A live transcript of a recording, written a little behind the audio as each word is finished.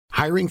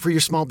Hiring for your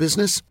small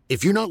business?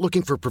 If you're not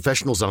looking for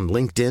professionals on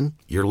LinkedIn,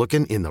 you're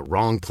looking in the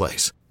wrong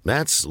place.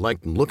 That's like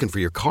looking for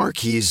your car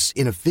keys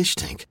in a fish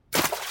tank.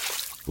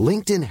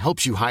 LinkedIn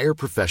helps you hire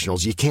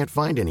professionals you can't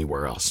find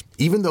anywhere else,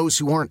 even those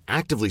who aren't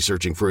actively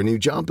searching for a new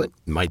job but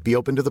might be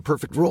open to the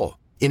perfect role.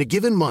 In a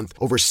given month,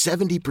 over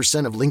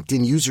 70% of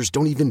LinkedIn users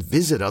don't even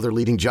visit other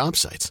leading job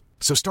sites.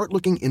 So start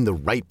looking in the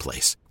right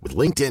place. With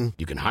LinkedIn,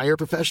 you can hire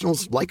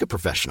professionals like a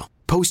professional.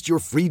 Post your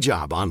free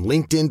job on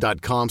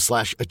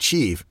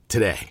linkedin.com/achieve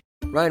today.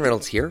 Ryan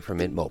Reynolds here from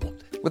Mint Mobile.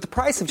 With the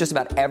price of just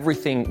about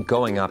everything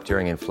going up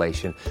during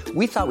inflation,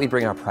 we thought we'd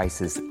bring our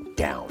prices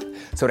down.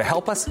 So to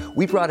help us,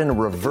 we brought in a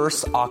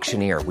reverse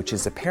auctioneer, which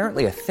is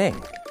apparently a thing.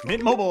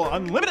 Mint Mobile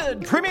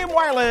Unlimited Premium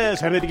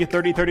Wireless. How to get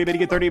 30, 30, bit to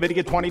get 30, bit to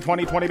get 20,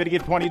 20, 20, bit to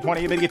get 20,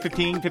 20, bit to get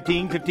 15,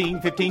 15,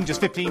 15, 15, just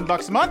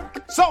 $15 a month?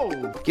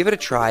 Sold! Give it a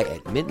try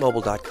at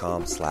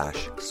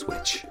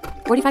mintmobile.com/switch.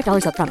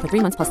 $45 up front for 3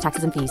 months plus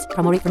taxes and fees.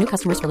 Promo rate for new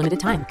customers for limited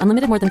time.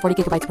 Unlimited more than 40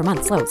 gigabytes per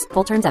month. Slows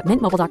full terms at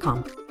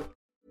mintmobile.com.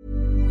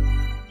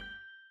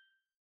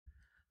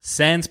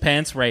 Sans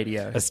Pants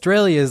Radio,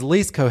 Australia's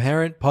least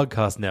coherent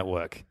podcast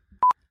network.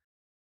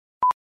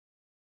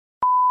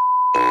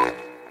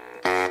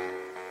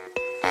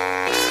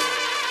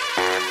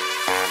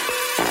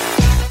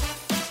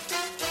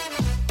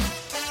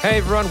 Hey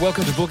everyone,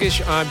 welcome to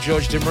Bookish. I'm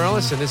George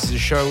DeMorales, and this is a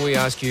show where we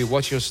ask you,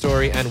 what's your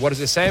story and what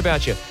does it say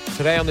about you?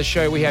 Today on the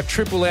show, we have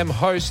Triple M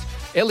host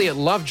Elliot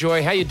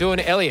Lovejoy. How you doing,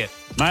 Elliot?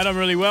 mate. I'm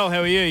really well.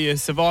 How are you? You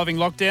surviving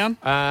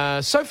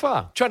lockdown? So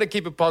far, trying to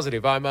keep it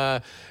positive.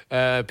 I'm.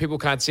 People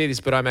can't see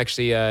this, but I'm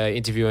actually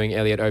interviewing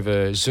Elliot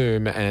over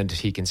Zoom, and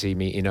he can see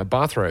me in a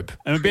bathrobe.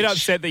 I'm a bit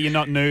upset that you're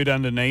not nude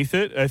underneath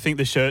it. I think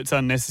the shirt's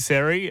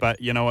unnecessary,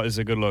 but you know what? It's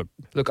a good look.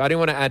 Look, I didn't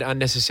want to add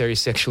unnecessary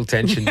sexual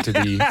tension to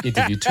the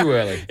interview too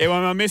early. Yeah,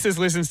 when my missus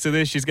listens to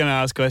this, she's going to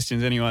ask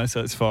questions anyway,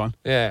 so it's fine.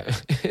 Yeah,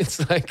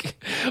 it's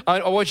like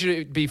I want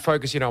you to be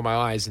focused, on my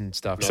eyes and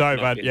stuff. Sorry,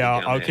 but yeah,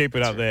 I'll keep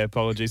it up there.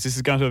 Apologies. This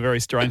is going to a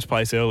very strange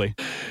place early.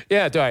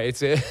 Yeah, don't.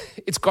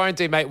 It's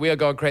quarantine, mate. We are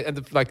going crazy, and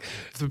the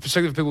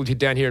perspective of people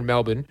down here in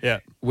Melbourne. Yeah,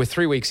 we're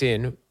 3 weeks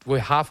in. We're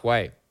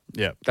halfway.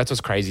 Yeah, that's what's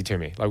crazy to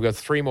me. Like, we've got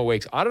 3 more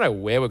weeks. I don't know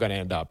where we're going to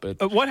end up.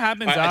 But what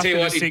happens after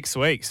the 6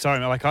 weeks?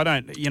 Sorry, like I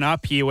don't.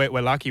 Up here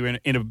we're lucky. We're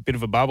in a bit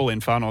of a bubble in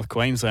far north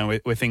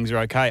Queensland where things are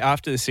okay.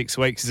 After the 6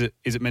 weeks,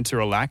 is it meant to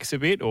relax a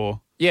bit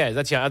or? Yeah,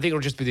 I think it'll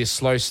just be this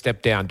slow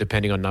step down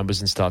depending on numbers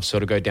and stuff.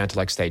 Sort of go down to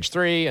like stage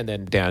 3 and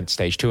then down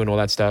stage 2 and all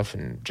that stuff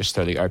and just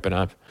slowly open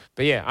up.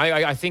 But yeah,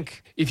 I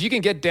think if you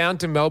can get down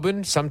to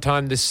Melbourne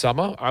sometime this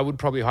summer, I would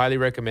probably highly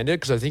recommend it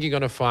because I think you're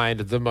going to find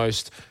the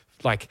most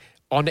like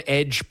on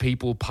edge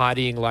people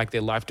partying like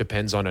their life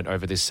depends on it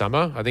over this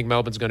summer. I think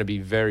Melbourne's going to be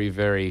very,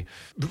 very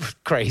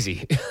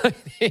crazy. I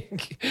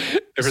think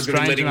everyone's going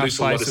to be letting loose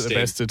a lot of steam at the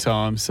best of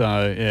times.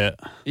 So yeah,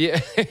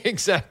 yeah,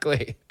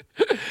 exactly.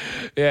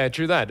 Yeah,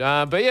 true that.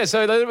 But yeah,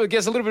 so I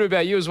guess a little bit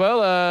about you as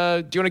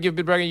well. Do you want to give a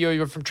bit of background?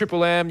 You're from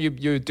Triple M.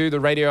 You do the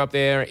radio up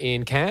there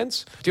in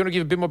Cairns. Do you want to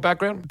give a bit more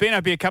background? Been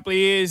up here a couple of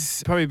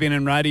years. Probably been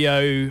in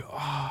radio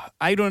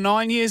 8 or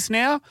 9 years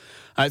now.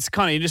 It's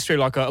kind of industry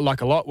like a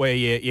lot where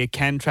you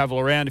can travel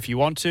around if you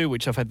want to,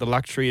 which I've had the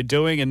luxury of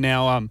doing. And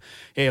now,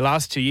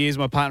 last 2 years,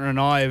 my partner and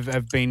I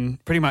have been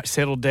pretty much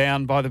settled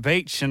down by the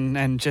beach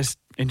and just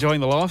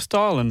enjoying the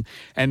lifestyle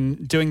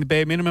and doing the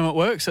bare minimum at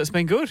work. So it's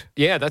been good.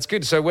 Yeah, that's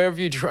good. So where have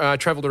you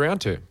travelled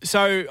around to?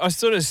 So I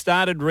sort of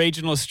started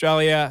regional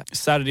Australia,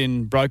 started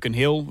in Broken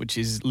Hill, which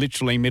is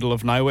literally middle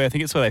of nowhere. I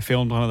think it's where they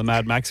filmed one of the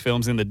Mad Max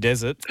films in the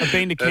desert. I've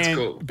been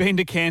to been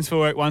to Cairns for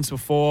work once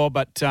before,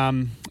 but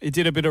it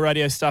did a bit of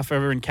radio stuff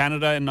over in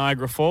Canada in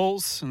Niagara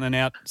Falls and then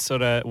out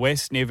sort of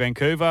west near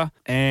Vancouver.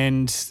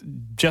 And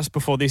just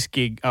before this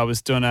gig, I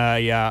was doing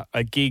a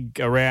gig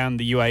around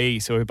the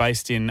UAE. So we're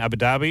based in Abu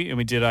Dhabi and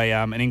we did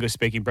an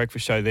English-speaking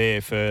breakfast show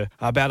there for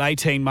about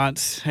 18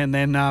 months. And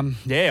then,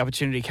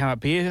 opportunity came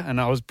up here and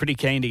I was pretty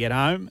keen to get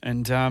home.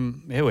 And,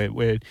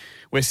 we're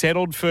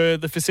settled for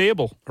the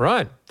foreseeable.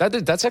 Right.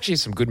 That's actually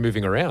some good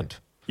moving around.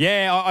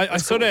 Yeah, I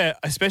sort of,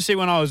 especially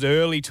when I was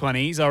early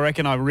 20s, I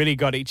reckon I really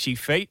got itchy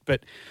feet.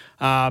 But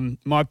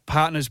my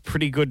partner's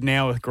pretty good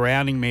now with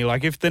grounding me.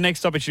 Like if the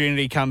next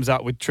opportunity comes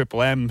up with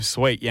Triple M,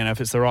 sweet.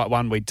 If it's the right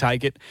one, we'd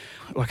take it.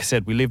 Like I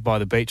said, we live by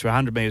the beach. We're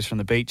 100 metres from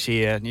the beach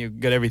here. And you've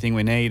got everything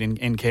we need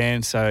in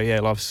Cairns. So, yeah,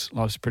 life's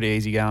pretty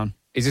easy going.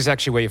 Is this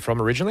actually where you're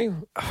from originally?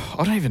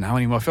 I don't even know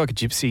anymore. I feel like a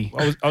gypsy.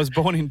 I was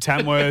born in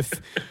Tamworth.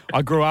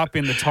 I grew up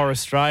in the Torres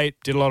Strait,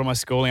 did a lot of my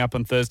schooling up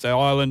on Thursday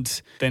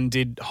Island, then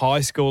did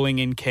high schooling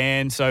in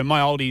Cairns. So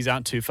my oldies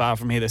aren't too far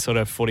from here. They're sort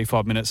of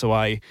 45 minutes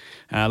away,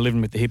 living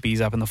with the hippies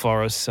up in the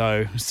forest.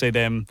 So I see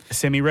them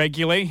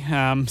semi-regularly.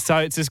 So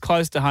it's as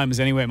close to home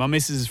as anywhere. My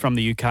missus is from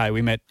the UK.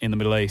 We met in the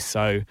Middle East.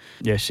 So,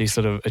 yeah, she's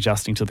sort of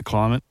adjusting to the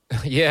climate.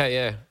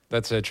 Yeah.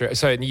 That's true.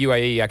 So in the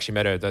UAE, you actually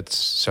met her.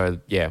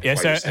 Yeah,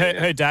 so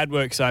her dad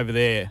works over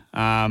there,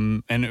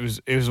 and it was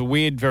a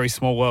weird, very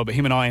small world. But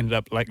him and I ended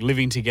up like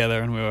living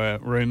together, and we were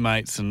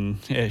roommates. And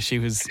yeah, she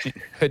was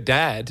her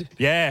dad.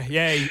 Yeah,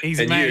 he's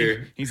a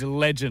man. He's a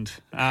legend.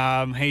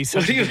 He's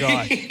such a good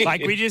guy.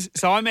 Like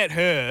so I met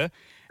her.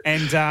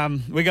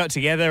 And we got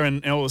together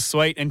and it was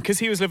sweet. And because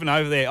he was living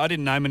over there, I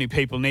didn't know many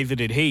people, neither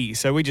did he.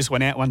 So we just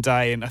went out one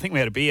day and I think we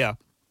had a beer.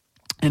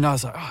 And I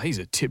was like, oh, he's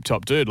a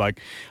tip-top dude. Like,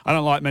 I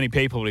don't like many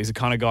people, but he's the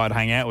kind of guy I'd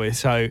hang out with.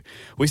 So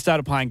we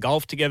started playing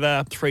golf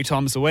together 3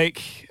 times a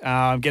week,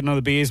 getting on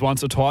the beers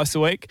once or twice a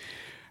week.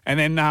 And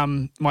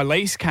then my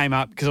lease came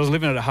up because I was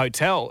living at a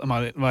hotel. And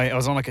I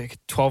was on like a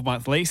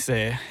 12-month lease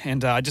there.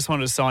 And I just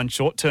wanted to sign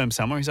short-term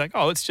somewhere. He's like,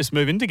 oh, let's just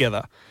move in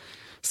together.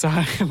 So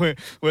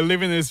we're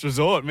living in this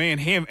resort, me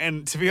and him.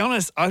 And to be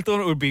honest, I thought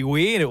it would be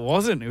weird. It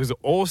wasn't. It was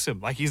awesome.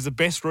 Like, he's the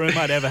best room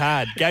I'd ever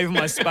had. Gave him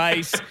my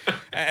space.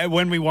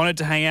 When we wanted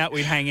to hang out,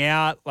 we'd hang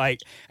out. Like,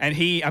 and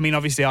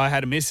obviously I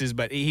had a missus,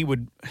 but he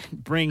would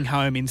bring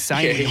home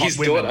insanely hot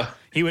women. Daughter.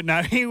 He would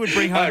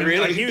bring home.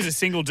 Really? Like, he was a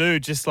single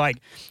dude, just like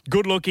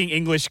good-looking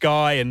English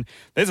guy. And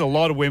there's a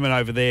lot of women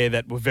over there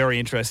that were very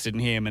interested in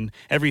him. And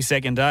every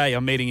second day,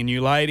 I'm meeting a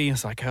new lady.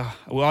 It's like, oh,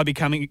 will I be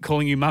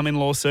calling you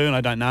mum-in-law soon?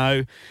 I don't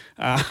know.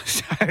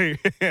 So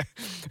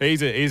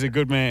he's a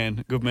good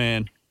man. Good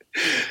man.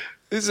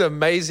 This is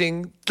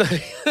amazing.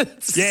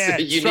 It's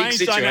a unique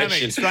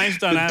situation. Strange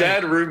dynamic. The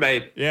dad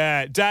roommate.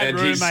 Yeah, dad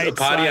roommate. He's a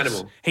party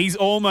animal. He's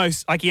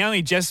almost like he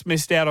only just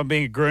missed out on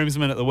being a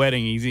groomsman at the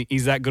wedding.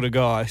 He's that good a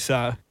guy.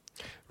 So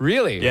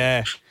really,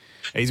 yeah,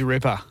 he's a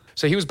ripper.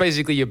 So he was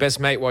basically your best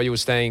mate while you were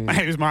staying.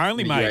 He was my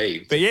only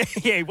mate. But yeah,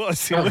 he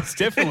was. He was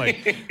definitely.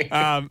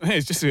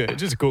 He's just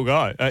a cool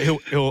guy.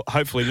 He'll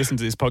hopefully listen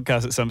to this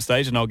podcast at some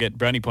stage, and I'll get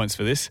brownie points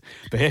for this.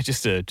 But yeah,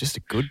 just a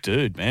good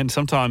dude, man.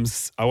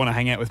 Sometimes I want to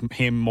hang out with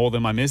him more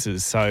than my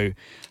missus. So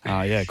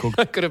yeah, cool.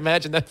 I could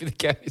imagine that be the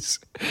case.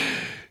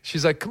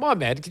 She's like, come on,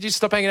 man, could you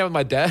stop hanging out with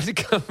my dad?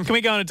 Can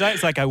we go on a date?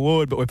 It's like, I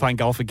would, but we're playing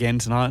golf again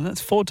tonight. And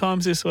that's 4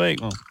 times this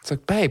week. Well, it's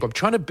like, babe, I'm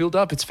trying to build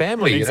up its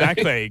family.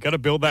 Exactly. Got to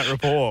build that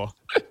rapport.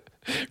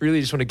 Really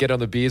just want to get on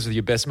the beers with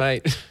your best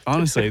mate.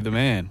 Honestly, the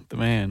man.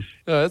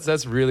 Oh,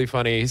 that's really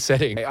funny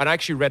setting. And I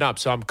actually read up,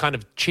 so I'm kind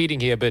of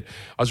cheating here, but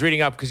I was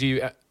reading up because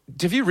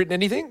have you written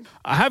anything?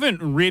 I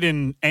haven't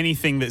written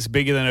anything that's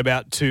bigger than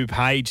about 2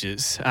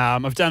 pages.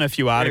 I've done a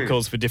few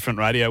articles for different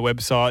radio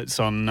websites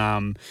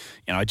on,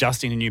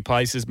 adjusting to new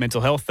places,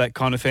 mental health, that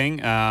kind of thing.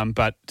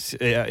 But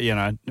I'm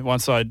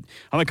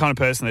the kind of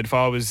person that if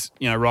I was,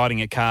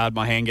 writing a card,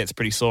 my hand gets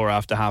pretty sore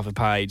after half a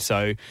page.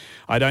 So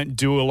I don't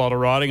do a lot of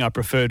writing. I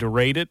prefer to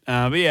read it.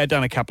 But yeah, I've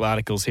done a couple of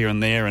articles here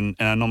and there, and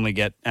I normally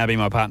get Abby,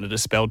 my partner, to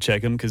spell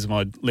check them because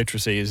my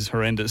literacy is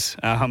horrendous.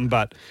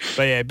 But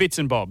yeah, bits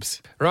and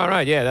bobs.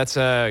 Right, yeah. That's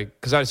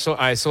because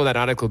I saw that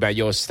article about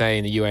your stay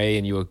in the UAE,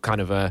 and you were kind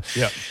of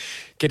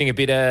getting a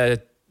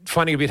bit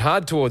finding it a bit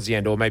hard towards the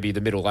end, or maybe the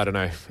middle. I don't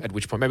know at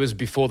which point. Maybe it was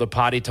before the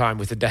party time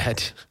with the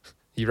dad.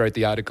 You wrote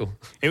the article.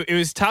 It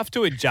was tough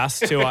to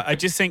adjust to. I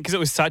just think because it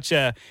was such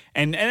a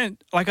and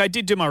like I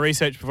did do my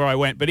research before I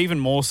went, but even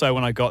more so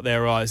when I got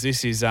there,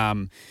 this is.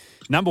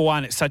 Number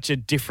one, it's such a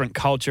different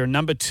culture. And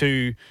number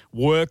 2,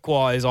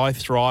 work-wise, I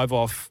thrive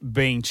off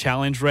being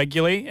challenged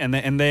regularly. And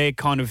they're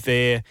kind of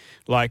there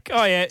like,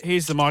 oh, yeah,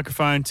 here's the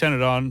microphone, turn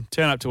it on,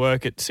 turn up to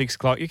work at 6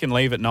 o'clock. You can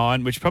leave at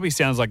 9, which probably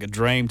sounds like a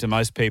dream to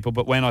most people.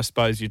 But when I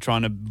suppose you're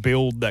trying to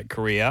build that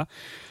career,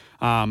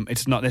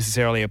 it's not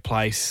necessarily a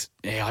place.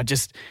 Yeah, I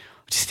just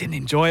didn't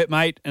enjoy it,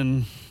 mate.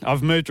 And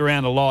I've moved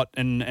around a lot,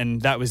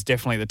 and that was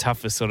definitely the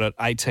toughest sort of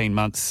 18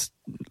 months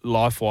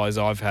life-wise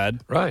I've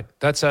had. Right.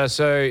 That's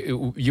so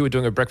you were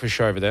doing a breakfast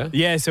show over there?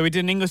 Yeah, so we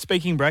did an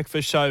English-speaking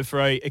breakfast show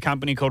for a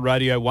company called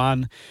Radio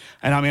 1.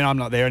 And I mean, I'm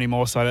not there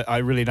anymore, so I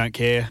really don't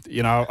care.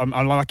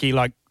 I'm lucky,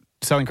 like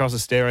Southern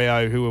Cross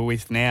Stereo, who we're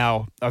with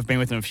now, I've been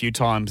with them a few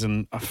times,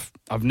 and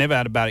I've never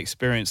had a bad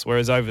experience.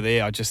 Whereas over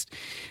there, it was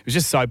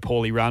just so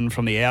poorly run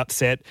from the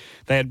outset.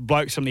 They had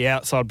blokes from the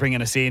outside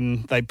bringing us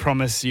in. They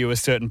promise you a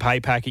certain pay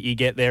packet. You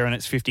get there, and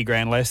it's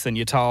 $50,000 less than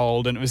you're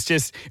told. And it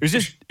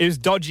was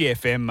dodgy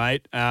FM,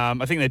 mate. I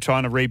think they're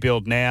trying to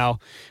rebuild now.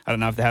 I don't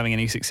know if they're having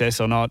any success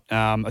or not.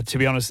 To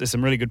be honest, there's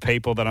some really good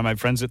people that I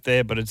made friends with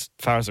there. But as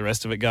far as the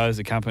rest of it goes,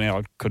 the company,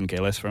 I couldn't care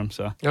less for them.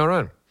 So all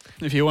right.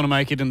 If you want to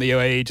make it in the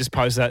UAE, just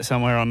post that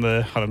somewhere on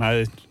the, I don't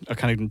know, I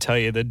can't even tell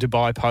you, the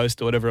Dubai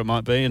Post or whatever it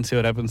might be, and see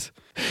what happens.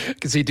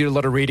 Because you did a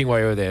lot of reading while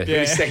you were there.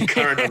 Yeah. Staying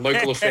current on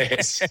local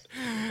affairs.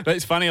 But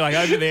it's funny, like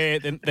over there,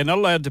 they're not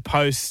allowed to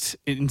post,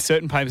 in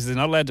certain papers, they're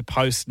not allowed to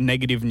post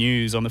negative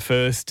news on the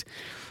first,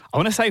 I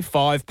want to say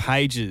 5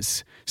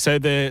 pages. So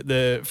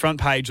the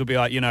front page will be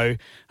like,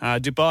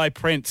 Dubai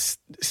Prince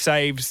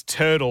saves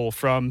turtle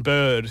from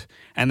bird.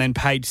 And then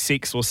page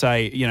 6 will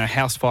say,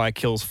 house fire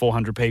kills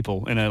 400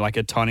 people in a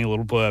tiny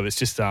little blurb. It's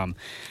just,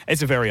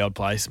 it's a very odd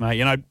place,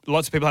 mate.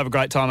 Lots of people have a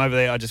great time over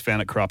there. I just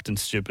found it corrupt and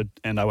stupid,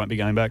 and I won't be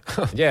going back.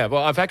 Yeah,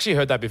 well, I've actually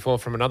heard that before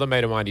from another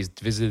mate of mine. He's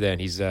visited there, and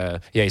he's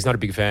not a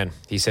big fan.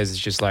 He says it's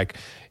just like,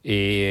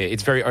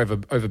 it's very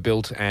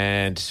overbuilt,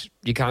 and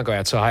you can't go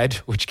outside,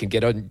 which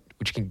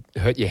can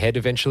hurt your head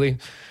eventually.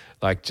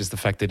 Like just the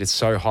fact that it's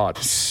so hot.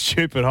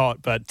 Stupid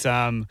hot. But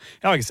like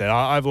I said,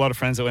 I have a lot of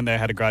friends that went there,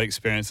 had a great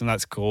experience, and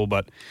that's cool.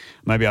 But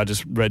maybe I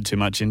just read too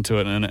much into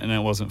it and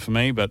it wasn't for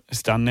me. But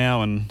it's done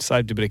now, and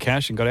saved a bit of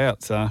cash and got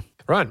out. So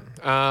Right.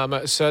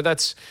 So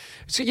because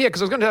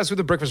I was going to ask with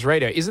the breakfast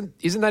radio,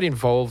 isn't that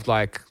involved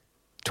like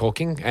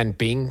talking and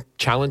being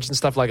challenged and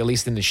stuff, like at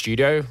least in the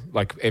studio,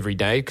 like every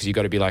day, because you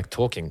got to be like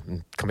talking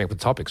and coming up with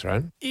topics,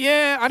 right?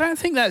 Yeah, I don't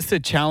think that's the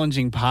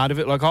challenging part of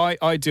it. Like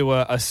I do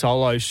a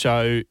solo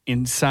show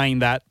in saying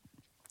that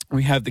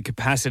we have the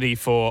capacity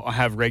I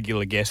have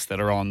regular guests that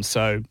are on,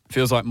 so it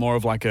feels like more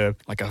of like a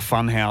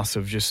fun house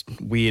of just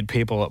weird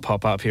people that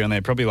pop up here and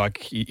there, probably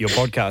like your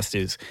podcast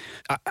is.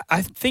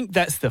 I think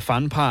that's the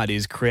fun part,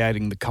 is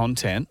creating the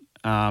content.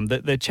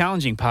 The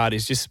challenging part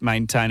is just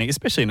maintaining,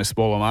 especially in a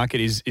smaller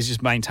market, is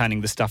just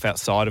maintaining the stuff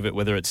outside of it,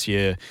 whether it's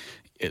your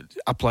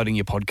uploading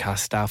your podcast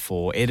stuff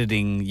or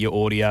editing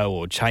your audio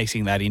or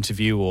chasing that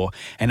interview.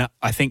 And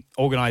I think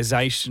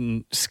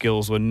organisation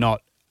skills were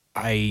not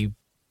a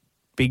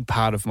big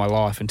part of my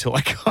life until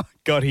I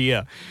got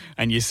here,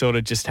 and you sort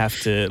of just have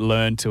to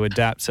learn to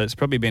adapt. So it's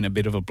probably been a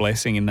bit of a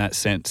blessing in that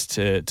sense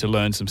to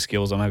learn some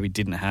skills I maybe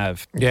didn't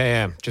have.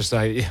 Yeah. Just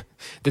the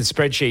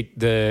spreadsheet,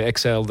 the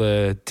Excel,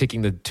 the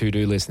ticking the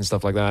to-do list and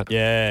stuff like that.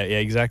 Yeah,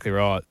 exactly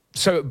right.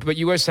 So, but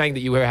you were saying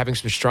that you were having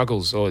some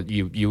struggles, or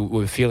you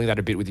were feeling that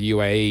a bit with the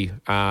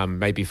UAE,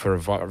 maybe for a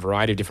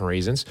variety of different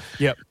reasons.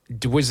 Yep.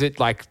 Was it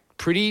like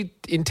pretty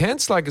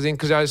intense, like,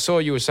 because I saw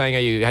you were saying how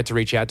you had to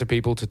reach out to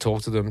people to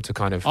talk to them to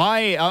kind of...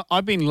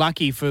 I've been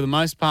lucky for the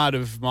most part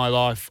of my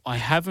life. I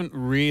haven't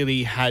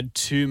really had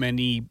too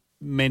many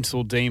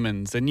mental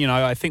demons, and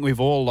I think we've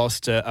all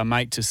lost a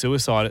mate to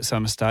suicide at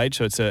some stage,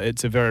 so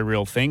it's a very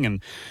real thing,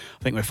 and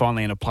I think we're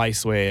finally in a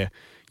place where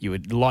you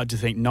would like to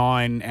think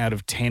 9 out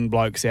of 10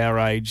 blokes our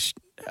age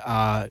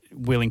are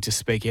willing to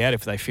speak out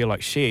if they feel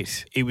like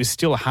shit. It was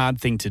still a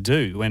hard thing to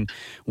do.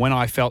 When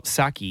I felt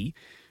sucky,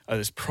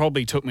 it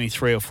probably took me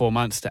 3 or 4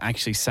 months to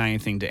actually say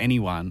anything to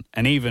anyone.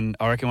 And even,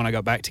 I reckon, when I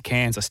got back to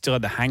Cairns, I still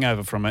had the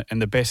hangover from it. And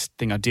the best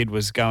thing I did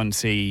was go and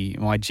see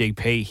my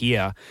GP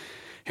here,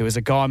 who was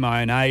a guy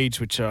my own age,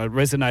 which I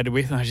resonated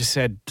with. And I just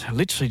said,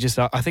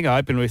 I think I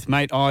opened with,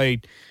 mate, I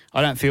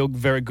don't feel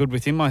very good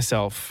within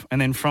myself. And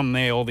then from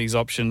there, all these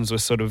options were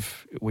sort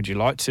of, would you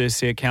like to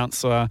see a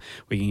counsellor?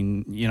 We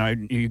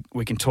can,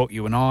 we can talk,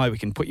 you and I, we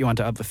can put you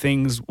onto other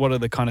things. What are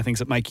the kind of things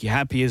that make you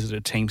happy? Is it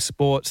a team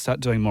sport?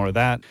 Start doing more of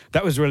that.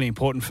 That was really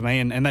important for me.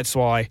 And that's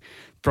why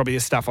probably the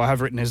stuff I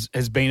have written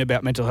has been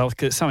about mental health,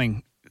 because it's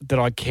something that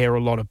I care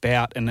a lot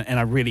about. And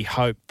I really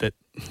hope that,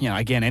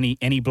 again,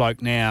 any bloke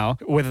now,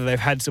 whether they've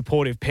had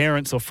supportive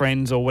parents or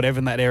friends or whatever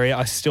in that area,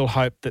 I still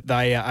hope that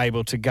they are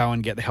able to go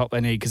and get the help they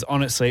need, because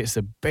honestly, it's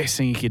the best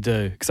thing you could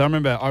do. Because I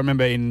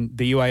remember in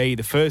the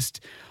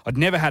UAE, I'd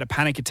never had a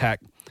panic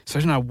attack, so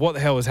I don't know what the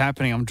hell was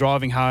happening. I'm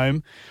driving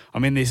home.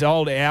 I'm in this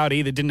old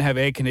Audi that didn't have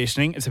air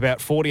conditioning. It's about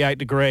 48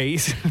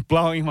 degrees,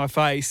 blowing in my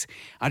face.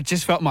 I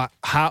just felt my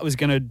heart was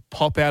going to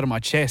pop out of my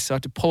chest, so I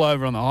had to pull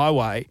over on the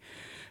highway.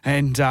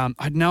 And I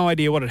had no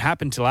idea what had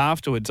happened till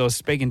afterwards. I was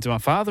speaking to my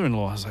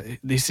father-in-law. I was like,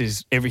 this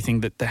is everything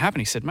that happened.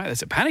 He said, mate,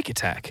 that's a panic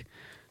attack.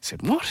 I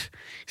said, what?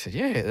 He said,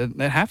 yeah,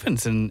 that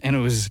happens. And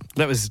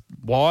that was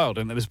wild.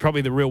 And it was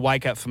probably the real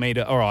wake-up for me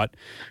to, all right,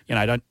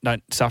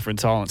 don't suffer in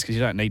silence, because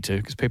you don't need to,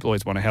 because people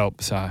always want to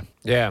help. So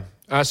yeah.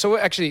 So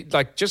actually,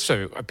 like, just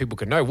so people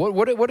can know, what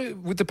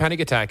with the panic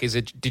attack,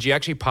 did you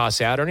actually pass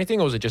out or anything,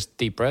 or was it just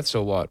deep breaths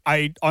or what?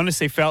 I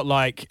honestly felt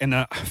like, and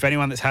for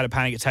anyone that's had a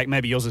panic attack,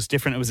 maybe yours is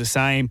different, it was the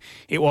same.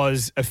 It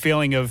was a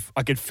feeling of,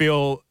 I could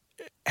feel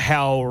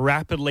how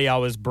rapidly I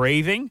was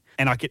breathing,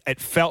 and it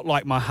felt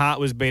like my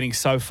heart was beating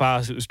so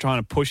fast it was trying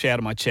to push out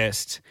of my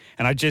chest.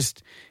 And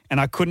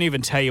I couldn't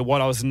even tell you what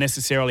I was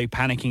necessarily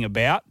panicking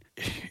about.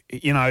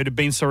 It had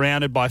been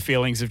surrounded by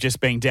feelings of just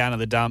being down in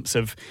the dumps,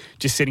 of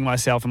just sitting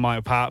myself in my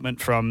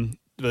apartment from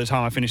the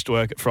time I finished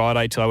work at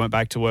Friday till I went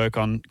back to work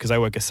because I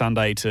work a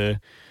Sunday to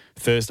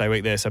Thursday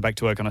week there, so back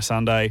to work on a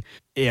Sunday.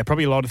 Yeah,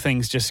 probably a lot of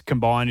things just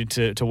combined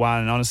into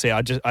one. And honestly,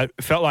 I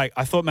felt like,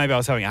 I thought maybe I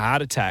was having a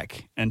heart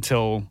attack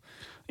until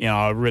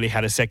I really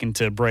had a second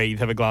to breathe,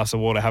 have a glass of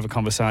water, have a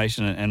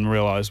conversation, and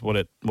realise what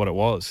it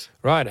was.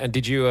 Right. And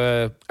did you,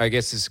 I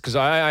guess, because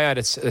I had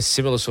a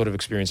similar sort of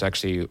experience,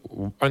 actually,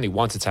 only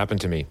once it's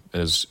happened to me. It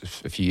was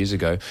a few years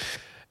ago.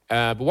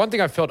 But one thing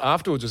I felt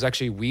afterwards was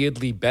actually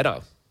weirdly better,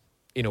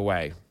 in a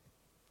way.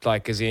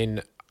 Like, as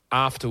in,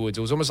 afterwards,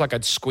 it was almost like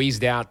I'd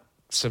squeezed out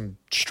some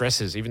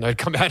stresses, even though it'd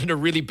come out in a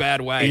really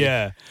bad way.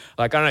 Yeah.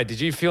 Like, I don't know,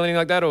 did you feel anything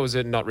like that, or was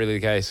it not really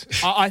the case?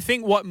 I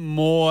think what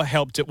more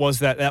helped it was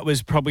that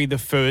was probably the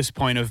first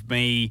point of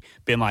me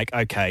being like,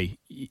 okay,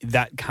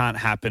 that can't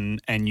happen,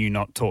 and you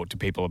not talk to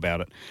people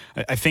about it.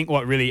 I think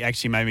what really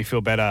actually made me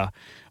feel better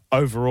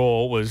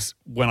overall was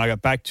when I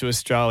got back to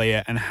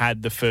Australia and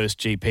had the first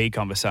GP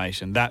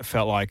conversation. That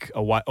felt like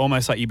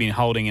almost like you've been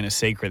holding in a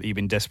secret that you've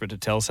been desperate to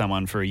tell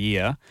someone for a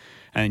year,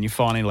 and then you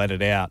finally let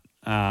it out.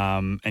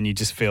 And you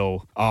just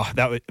feel,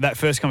 that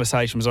first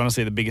conversation was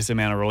honestly the biggest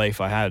amount of relief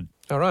I had.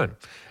 All right.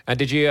 And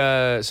did you,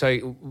 so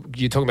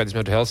you're talking about this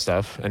mental health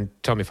stuff, and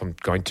tell me if I'm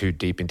going too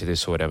deep into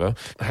this or whatever.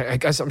 I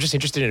guess I'm just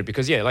interested in it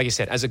because, yeah, like you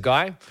said, as a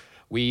guy,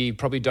 we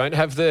probably don't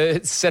have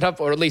the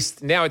setup, or at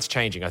least now it's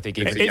changing, I think.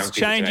 It's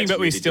changing, but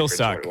we still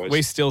suck.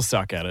 We still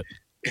suck at it.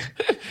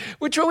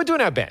 We're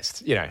doing our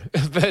best,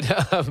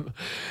 but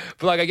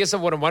like, I guess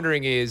what I'm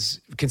wondering is,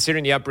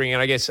 considering the upbringing,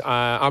 and I guess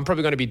I'm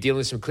probably going to be dealing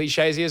with some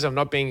cliches here, so I'm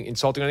not being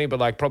insulting or anything, but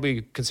like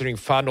probably considering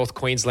far north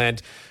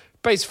Queensland,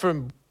 based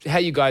from how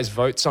you guys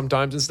vote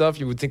sometimes and stuff,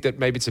 you would think that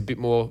maybe it's a bit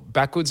more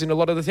backwards in a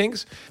lot of the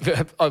things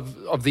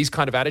of these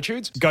kind of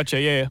attitudes.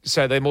 Gotcha, yeah.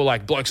 So they're more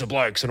like blokes are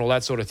blokes and all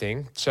that sort of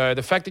thing. So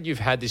the fact that you've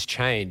had this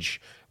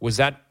change, was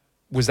that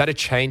a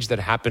change that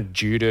happened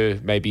due to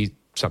maybe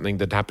something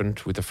that happened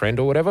with a friend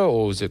or whatever,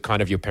 or was it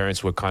kind of your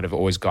parents were kind of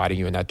always guiding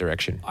you in that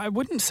direction? I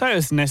wouldn't say it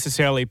was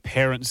necessarily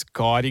parents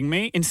guiding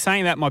me. In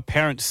saying that, my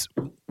parents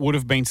would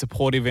have been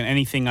supportive in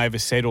anything I ever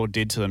said or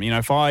did to them.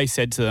 If I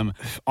said to them,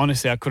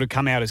 honestly, I could have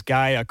come out as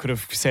gay, I could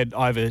have said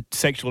I have a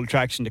sexual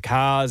attraction to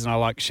cars and I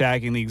like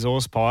shagging the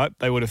exhaust pipe,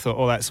 they would have thought,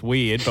 oh, that's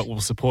weird, but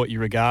we'll support you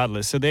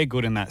regardless. So they're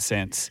good in that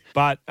sense.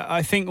 But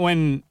I think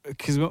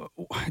because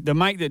the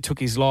mate that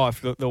took his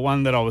life, the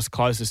one that I was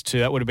closest to,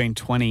 that would have been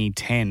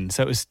 2010.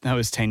 So that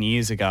was 10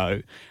 years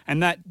ago.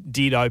 And that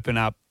did open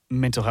up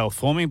mental health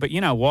for me. But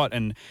you know what?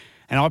 And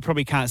I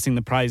probably can't sing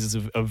the praises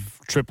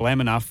of Triple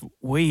M enough.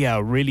 We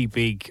are really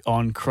big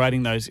on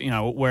creating those,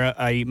 we're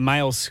a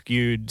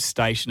male-skewed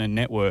station and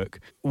network.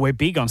 We're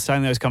big on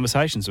starting those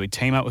conversations. We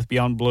team up with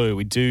Beyond Blue.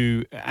 We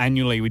do a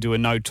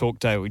no talk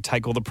day. We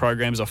take all the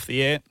programs off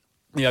the air.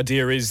 The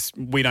idea is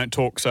we don't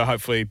talk, so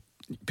hopefully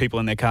people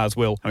in their cars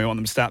will. And we want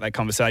them to start that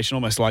conversation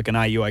almost like an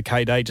Are You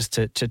OK day, just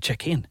to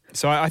check in.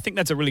 So I think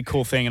that's a really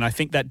cool thing, and I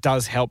think that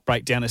does help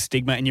break down a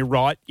stigma. And you're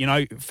right,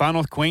 far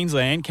north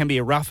Queensland can be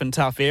a rough and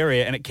tough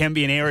area, and it can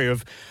be an area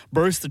of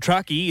Bruce the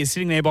truckie is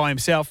sitting there by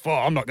himself. Oh,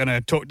 I'm not going to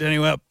talk to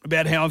anyone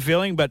about how I'm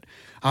feeling, but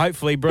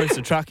hopefully Bruce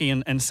the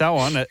truckie and so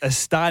on are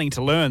starting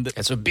to learn that.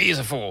 That's what beers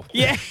are for.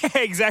 Yeah,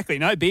 exactly.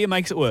 No, beer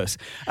makes it worse.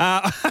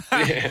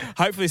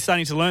 Hopefully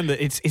starting to learn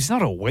that it's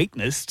not a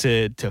weakness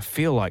to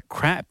feel like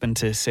crap and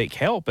to seek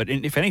help, but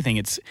if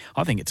anything,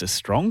 I think it's a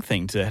strong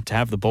thing to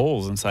have the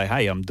balls and say,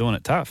 hey, I'm doing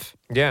it tough.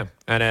 Yeah,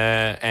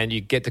 and you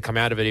get to come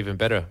out of it even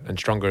better and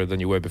stronger than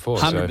you were before.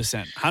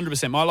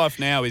 100%. My life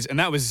now is, and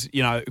that was,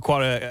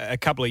 quite a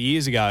couple of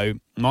years ago,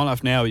 my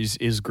life now is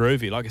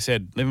groovy. Like I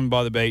said, living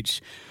by the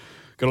beach,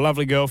 got a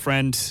lovely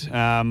girlfriend,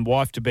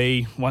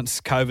 wife-to-be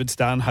once COVID's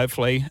done,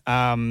 hopefully.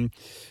 And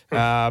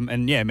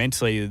yeah,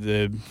 mentally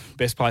the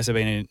best place I've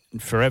been in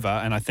forever,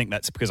 and I think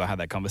that's because I had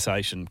that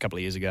conversation a couple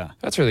of years ago.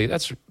 That's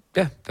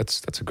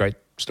a great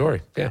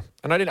story. Yeah,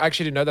 and I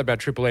didn't know that about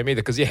Triple M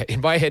either, because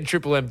in my head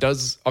Triple M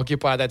does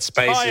occupy that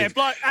space. Oh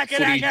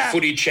yeah,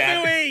 footy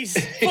chat,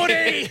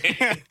 footy,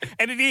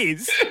 and it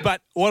is.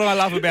 But what I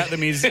love about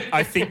them is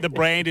I think the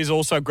brand is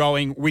also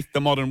growing with the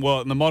modern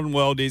world, and the modern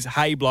world is,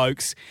 hey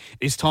blokes,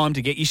 it's time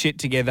to get your shit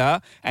together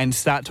and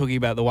start talking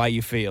about the way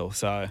you feel.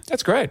 So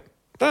that's great.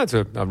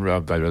 I'm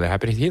really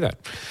happy to hear that.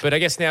 But I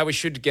guess now we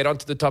should get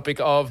onto the topic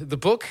of the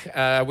book.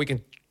 We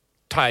can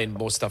tie in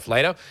more stuff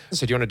later.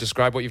 So do you want to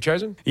describe what you've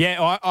chosen?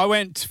 Yeah, I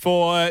went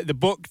for the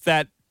book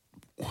that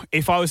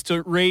if I was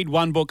to read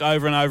one book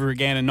over and over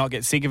again and not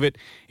get sick of it,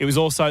 it was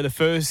also the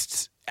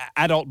first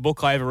adult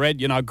book I ever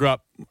read. I grew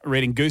up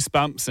reading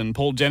Goosebumps and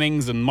Paul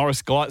Jennings and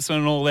Morris Gleitzman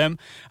and all them.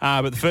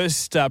 But the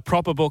first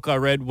proper book I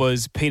read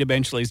was Peter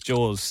Benchley's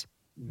Jaws.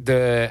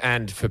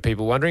 And for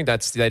people wondering,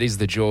 that is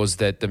the Jaws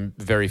that the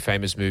very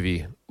famous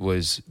movie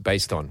was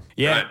based on.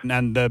 Yeah, right.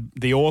 And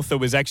the author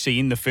was actually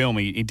in the film.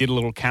 He did a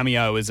little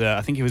cameo as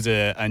I think he was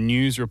a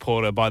news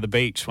reporter by the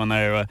beach when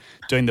they were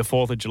doing the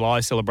 4th of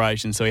July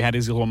celebration. So he had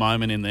his little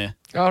moment in there.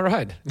 Oh,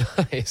 right.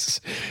 Nice.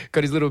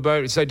 Got his little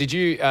boat. So did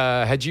you,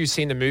 had you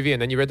seen the movie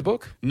and then you read the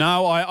book?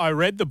 No, I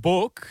read the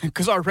book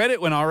because I read it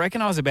when I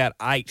reckon I was about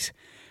 8.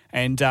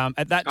 And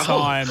at that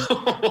time,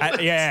 at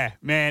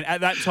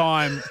that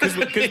time, because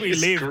we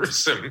lived,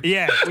 gruesome.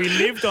 Yeah, we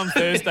lived on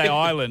Thursday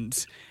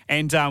Island,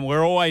 and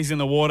we're always in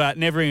the water.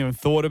 Never even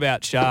thought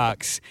about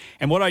sharks.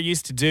 And what I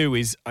used to do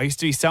is I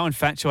used to be so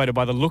infatuated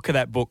by the look of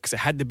that book because it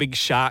had the big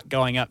shark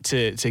going up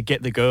to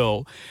get the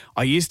girl.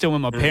 I used to,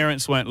 when my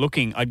parents weren't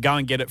looking, I'd go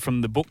and get it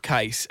from the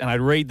bookcase and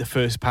I'd read the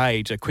first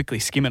page. I'd quickly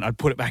skim it. I'd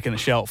put it back in the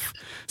shelf.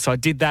 So I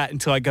did that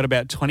until I got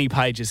about 20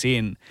 pages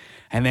in.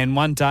 And then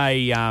one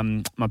day,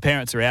 my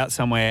parents are out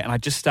somewhere and I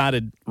just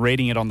started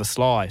reading it on the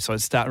sly. So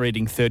I'd start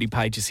reading 30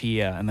 pages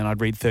here and then I'd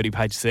read 30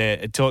 pages there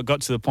until it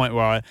got to the point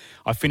where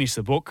I finished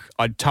the book.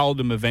 I'd told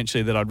them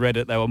eventually that I'd read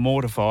it. They were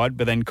mortified,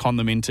 but then conned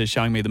them into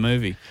showing me the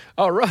movie.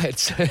 Oh, right.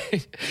 So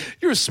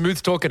you're a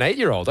smooth-talking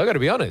 8-year-old, I got to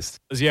be honest.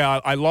 Yeah,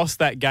 I lost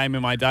that game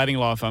in my dating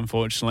life,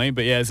 unfortunately.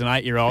 But yeah, as an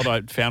 8-year-old,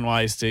 I found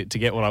ways to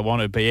get what I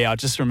wanted. But yeah, I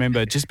just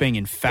remember just being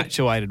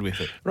infatuated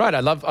with it. Right. I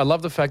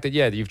love the fact that,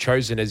 you've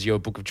chosen as your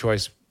book of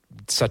choice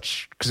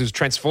because it was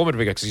transformative,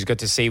 because you got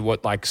to see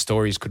what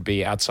stories could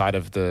be outside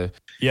of the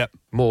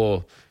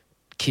more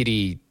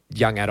kiddie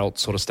young adult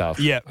sort of stuff.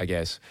 I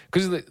guess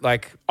because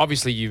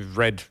obviously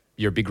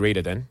you're a big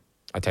reader then,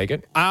 I take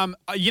it.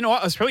 You know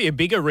what? I was probably a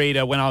bigger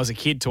reader when I was a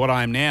kid to what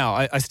I am now.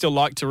 I still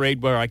like to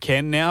read where I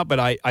can now, but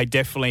I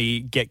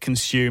definitely get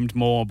consumed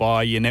more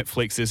by your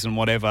Netflixes and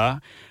whatever,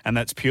 and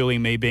that's purely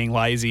me being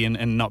lazy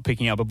and not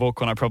picking up a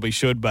book when I probably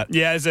should. But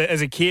yeah, as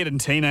a kid and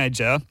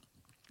teenager,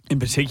 In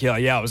particular,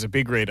 yeah, I was a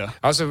big reader.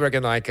 I also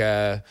reckon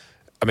I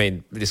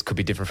mean, this could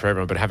be different for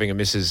everyone, but having a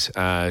missus,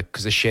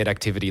 because the shared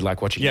activity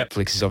like watching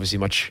Netflix is obviously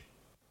much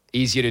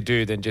easier to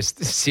do than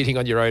just sitting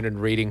on your own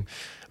and reading.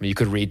 I mean, you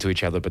could read to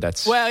each other, but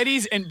that's... Well, it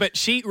is, but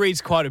she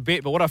reads quite a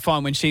bit. But what I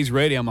find when she's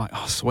reading, I'm like,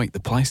 oh, sweet, the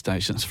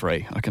PlayStation's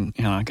free. I can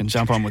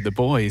jump on with the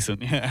boys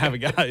and have a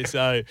go.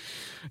 So,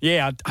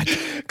 yeah.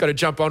 I got to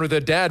jump on with her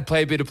dad,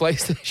 play a bit of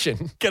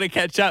PlayStation. Got to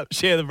catch up,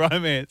 share the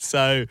romance.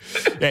 So,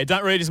 yeah,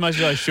 don't read as much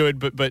as I should.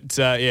 But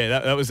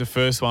that was the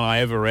first one I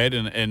ever read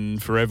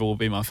and forever will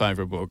be my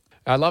favourite book.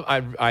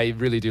 I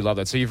really do love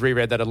that. So you've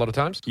reread that a lot of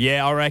times?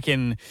 Yeah, I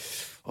reckon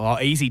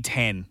easy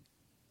 10.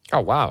 Oh,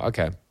 wow.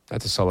 Okay.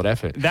 That's a solid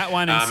effort. That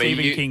one and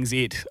Stephen King's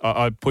It.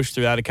 I pushed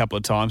through that a couple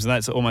of times, and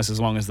that's almost as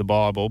long as the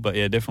Bible. But,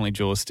 yeah, definitely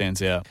Jaws stands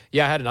out.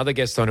 Yeah, I had another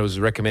guest on who was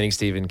recommending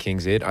Stephen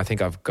King's It. I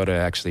think I've got to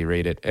actually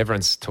read it.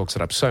 Everyone talks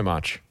it up so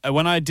much.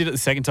 When I did it the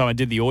second time, I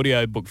did the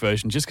audio book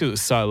version just because it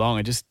was so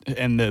long.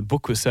 And the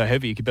book was so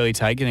heavy, you could barely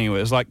take it anywhere.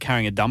 It was like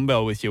carrying a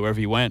dumbbell with you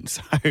wherever you went.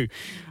 So,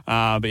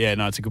 but, yeah,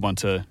 no, it's a good one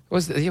too.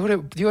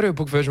 The audio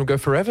book version will go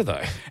forever,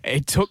 though.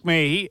 It took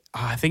me,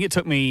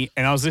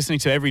 and I was listening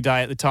to it every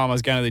day at the time I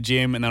was going to the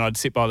gym, and then I'd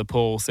sit by the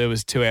pool. So there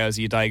was 2 hours of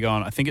your day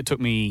gone. I think it took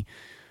me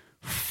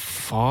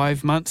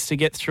 5 months to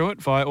get through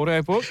it via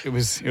audiobook. It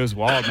was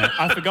wild, man.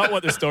 I forgot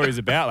what the story's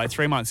about. Like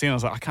 3 months in, I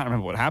was like, I can't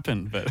remember what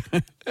happened, but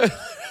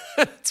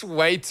it's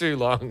way too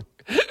long.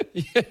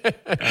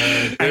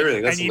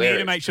 And you need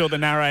to make sure the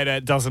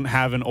narrator doesn't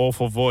have an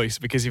awful voice,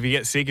 because if you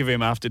get sick of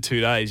him after 2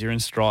 days, you're in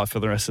strife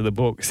for the rest of the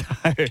book. So.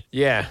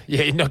 Yeah,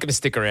 you're not going to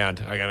stick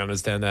around. I can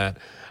understand that.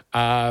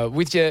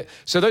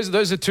 So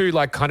those are two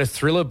like kind of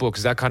thriller books.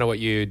 Is that kind of what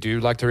you do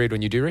like to read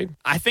when you do read?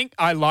 I think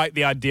I like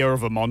the idea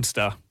of a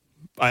monster.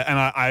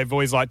 I've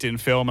always liked it in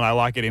film, and I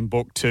like it in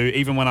book too.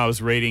 Even when I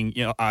was reading,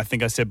 I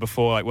think I said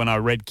before, like when I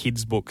read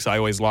kids' books, I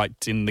always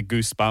liked in the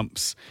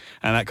Goosebumps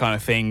and that kind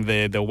of thing.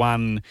 The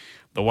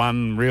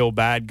one real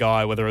bad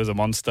guy, whether it was a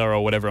monster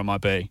or whatever it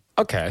might be.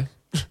 Okay,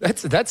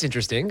 that's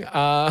interesting.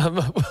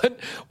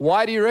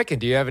 Why do you reckon?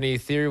 Do you have any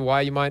theory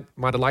why you might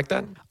have liked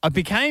that? I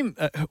became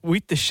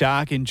with the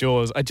shark in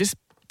Jaws. I just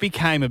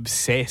became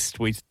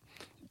obsessed with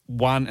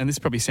one, and this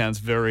probably sounds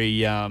very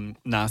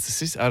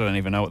narcissistic. I don't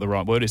even know what the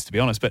right word is, to be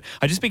honest, but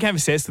I just became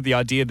obsessed with the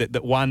idea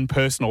that one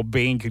person or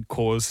being could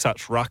cause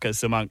such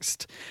ruckus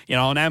amongst,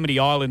 on Amity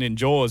Island in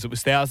Jaws, it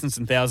was thousands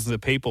and thousands of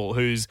people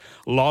whose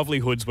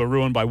livelihoods were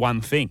ruined by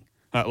one thing.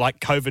 Like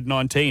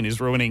COVID-19 is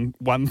ruining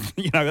one,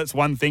 that's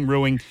one thing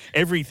ruining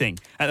everything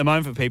at the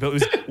moment for people. It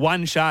was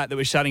one shark that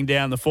was shutting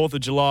down the 4th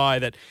of July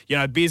that,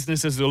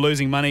 businesses were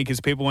losing money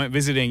because people weren't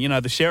visiting.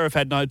 The sheriff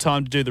had no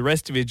time to do the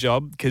rest of his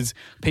job because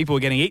people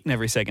were getting eaten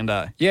every second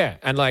day. Yeah,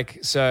 and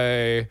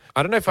so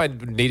I don't know if I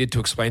needed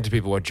to explain to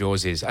people what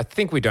Jaws is. I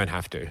think we don't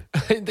have to.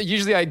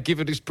 Usually I give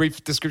a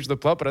brief description of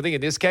the plot, but I think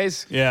in this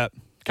case... Yeah.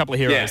 Couple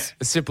of heroes. Yeah,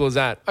 as simple as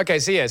that. Okay,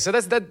 so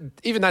that's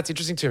that's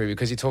interesting to me,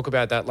 because you talk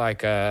about that like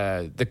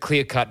the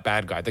clear-cut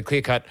bad guy, the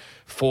clear-cut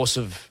force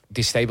of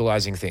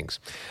destabilizing things.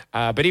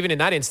 But even in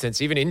that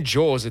instance, even in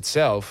Jaws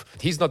itself,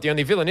 he's not the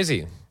only villain, is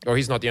he? Or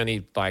he's not the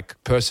only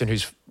person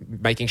who's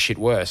making shit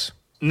worse.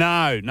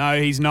 No,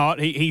 he's not.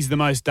 He's the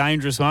most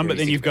dangerous one. But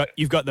then you've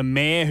got the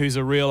mayor, who's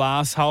a real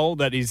asshole.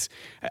 That is,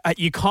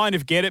 you kind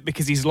of get it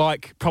because he's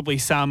like probably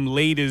some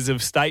leaders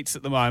of states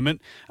at the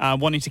moment,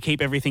 wanting to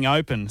keep everything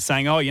open,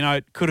 saying, "Oh,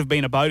 it could have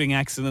been a boating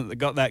accident that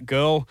got that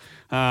girl.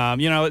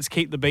 Let's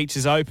keep the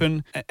beaches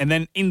open." And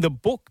then in the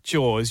book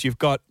Jaws, you've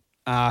got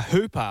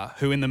Hooper,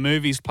 who in the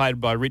movie is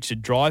played by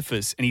Richard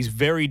Dreyfuss, and he's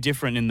very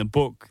different in the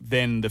book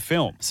than the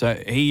film. So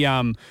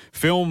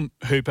film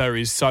Hooper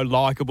is so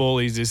likable.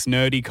 He's this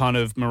nerdy kind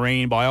of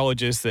marine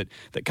biologist that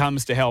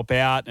comes to help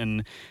out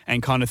and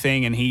kind of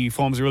thing, and he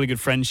forms a really good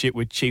friendship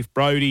with Chief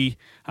Brody.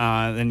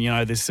 Then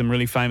there's some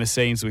really famous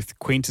scenes with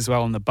Quint as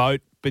well on the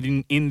boat. But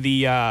in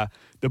the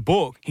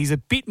book, he's a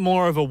bit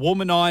more of a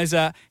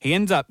womanizer. He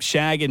ends up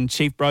shagging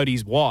Chief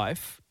Brody's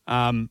wife,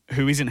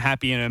 who isn't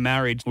happy in her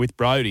marriage with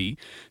Brody.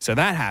 So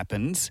that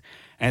happens.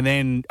 And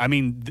then,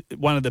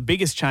 one of the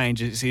biggest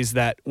changes is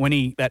that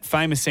that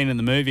famous scene in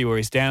the movie where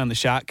he's down in the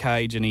shark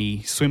cage and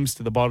he swims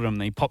to the bottom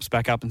and he pops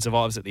back up and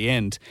survives at the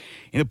end.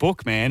 In the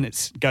book, man,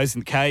 it goes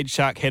in the cage,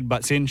 shark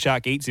headbutts in,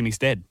 shark eats him, he's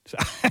dead. So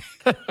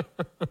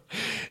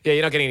yeah,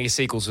 you're not getting any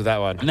sequels with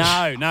that one.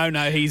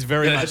 No, he's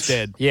very much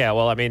dead. Yeah,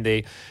 well,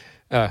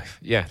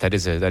 that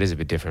is a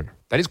bit different.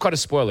 That is quite a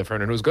spoiler for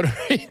anyone who's got to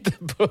read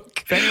the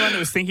book. For anyone that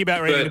was thinking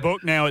about reading the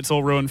book, now it's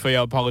all ruined for you.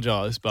 I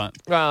apologise, but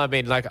well,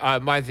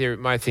 my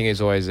thing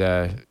is always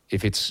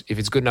if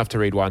it's good enough to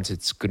read once,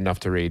 it's good enough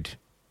to read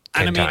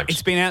 10 times.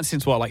 It's been out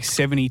since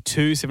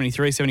 72,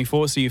 73,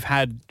 74, so you've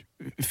had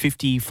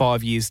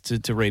 55 years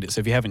to read it.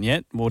 So if you haven't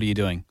yet, what are you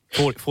doing?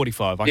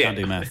 45. I can't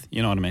do math.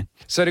 You know what I mean?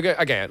 So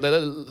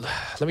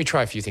let me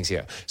try a few things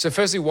here. So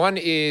firstly, one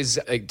is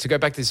to go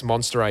back to this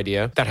monster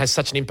idea that has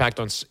such an impact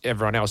on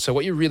everyone else. So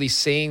what you're really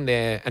seeing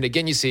there, and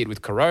again, you see it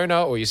with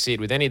Corona or you see it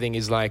with anything,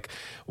 is like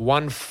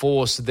one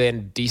force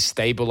then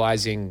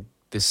destabilizing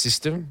the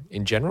system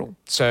in general.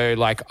 So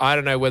I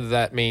don't know whether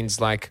that means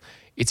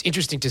it's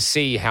interesting to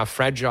see how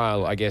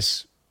fragile, I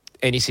guess,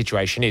 any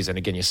situation is. And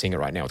again, you're seeing it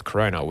right now with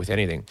Corona, with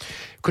anything.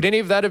 Could any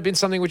of that have been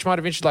something which might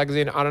have interested, like,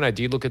 then, I don't know,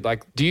 do you look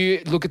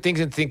at things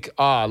and think,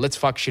 let's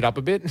fuck shit up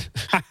a bit?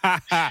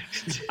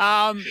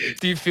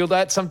 Do you feel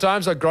that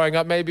sometimes, like growing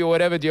up maybe or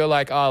whatever? Do you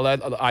like,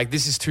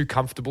 this is too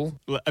comfortable?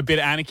 A bit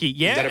of anarchy.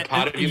 Yeah. Is that a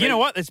part of you? You know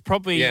what? It's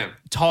probably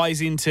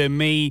ties into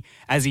me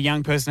as a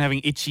young person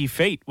having itchy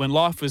feet. When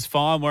life was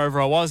fine, wherever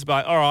I was,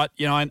 but all right,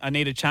 I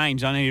need a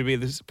change. I need to be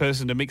this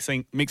person to mix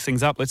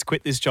things up. Let's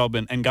quit this job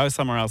and go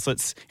somewhere else.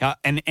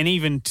 And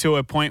even to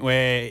a point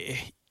where,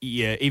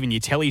 even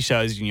your telly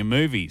shows and your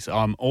movies,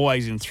 I'm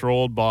always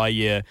enthralled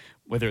by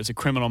whether it's a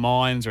Criminal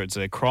Minds or it's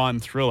a crime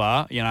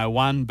thriller,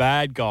 one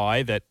bad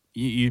guy that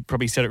you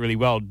probably said it really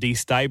well,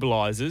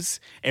 destabilizes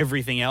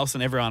everything else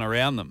and everyone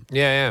around them.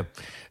 Yeah.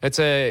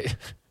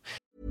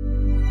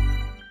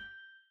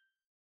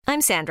 I'm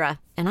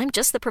Sandra, and I'm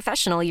just the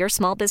professional your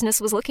small business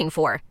was looking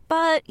for.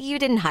 But you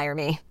didn't hire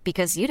me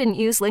because you didn't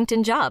use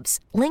LinkedIn Jobs.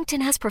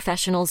 LinkedIn has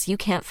professionals you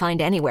can't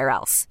find anywhere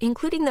else,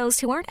 including those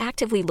who aren't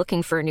actively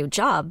looking for a new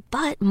job,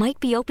 but might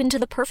be open to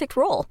the perfect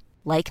role,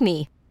 like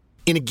me.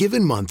 In a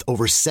given month,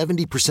 over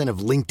 70% of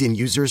LinkedIn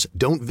users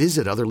don't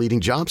visit other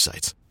leading job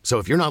sites. So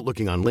if you're not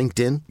looking on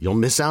LinkedIn, you'll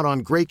miss out on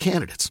great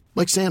candidates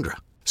like Sandra.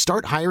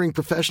 Start hiring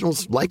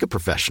professionals like a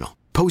professional.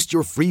 Post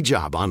your free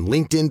job on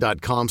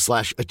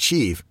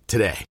linkedin.com/achieve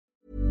today.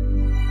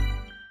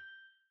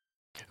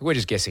 We're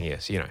just guessing here,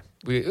 so,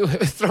 we're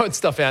throwing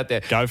stuff out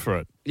there. Go for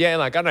it. Yeah,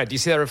 like, I don't know, do you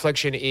see that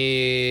reflection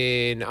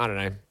in, I don't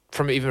know,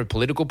 from even a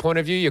political point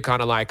of view? You're kind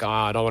of like,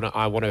 I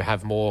want to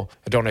have more,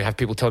 I don't want to have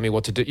people telling me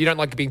what to do. You don't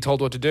like being told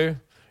what to do?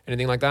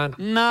 Anything like that?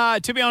 No,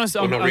 to be honest,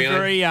 I'm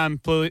very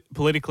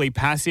politically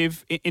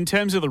passive. In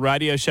terms of the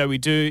radio show we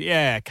do,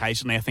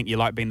 occasionally I think you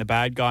like being the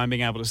bad guy and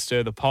being able to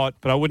stir the pot,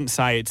 but I wouldn't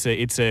say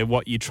it's a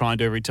what you try and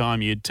do every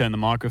time you turn the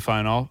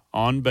microphone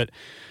on. But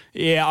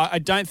yeah, I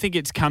don't think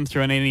it's come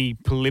through in any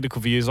political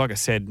views. Like I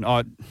said,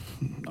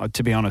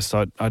 to be honest,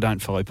 I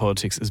don't follow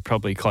politics as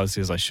probably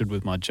closely as I should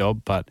with my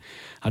job, but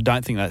I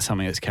don't think that's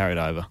something that's carried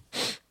over.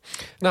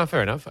 No,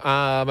 fair enough.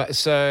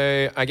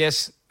 So I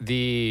guess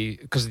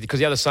because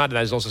the other side of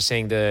that is also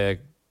seeing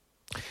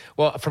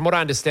from what I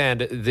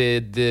understand,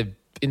 in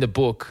the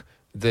book,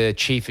 the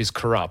chief is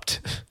corrupt,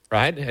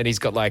 right? And he's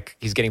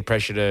getting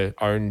pressure to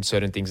own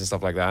certain things and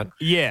stuff like that.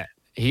 Yeah.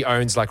 He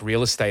owns like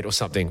real estate or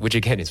something, which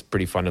again is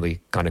pretty funnily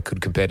kind of could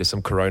compare to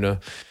some Corona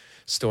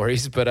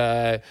stories,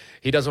 but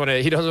he doesn't want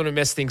to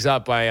mess things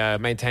up by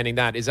maintaining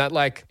that. Is that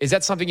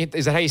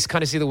how you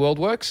kind of see the world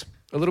works?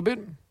 A little bit?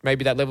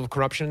 Maybe that level of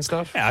corruption and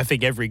stuff? Yeah, I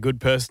think every good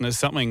person has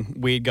something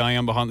weird going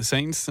on behind the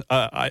scenes.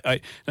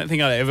 I don't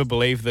think I'd ever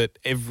believe that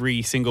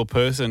every single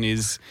person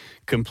is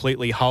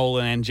completely whole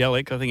and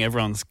angelic. I think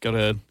everyone's got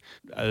a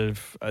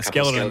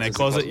skeleton in their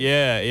closet.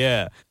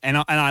 Yeah. And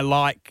I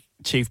like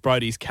Chief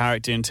Brody's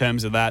character in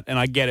terms of that, and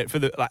I get it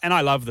and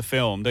I love the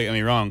film, don't get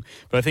me wrong,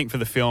 but I think for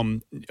the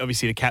film,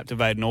 obviously to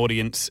captivate an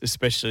audience,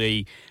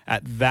 especially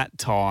at that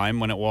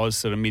time when it was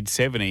sort of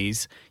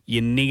mid-70s,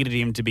 you needed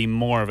him to be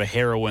more of a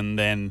heroine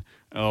than,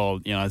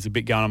 there's a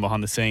bit going on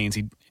behind the scenes.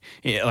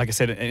 Like I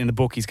said, in the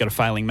book, he's got a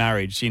failing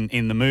marriage.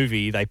 In the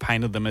movie, they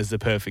painted them as the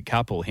perfect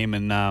couple, him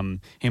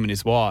and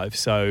his wife.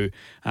 So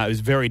it was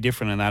very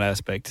different in that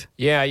aspect.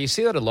 Yeah, you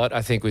see that a lot,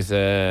 I think, with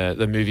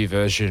the movie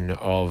version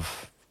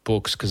of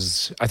books,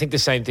 because I think the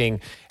same thing.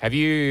 Have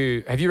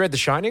you read The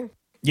Shining?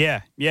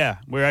 Yeah. I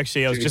was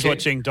just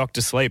watching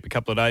Dr. Sleep a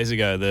couple of days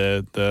ago,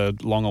 the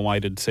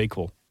long-awaited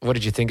sequel. What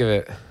did you think of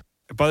it?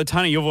 By the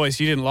tone of your voice,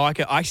 you didn't like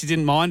it. I actually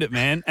didn't mind it,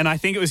 man. And I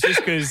think it was just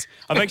because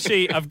I'll try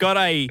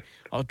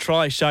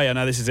to show you. I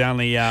know this is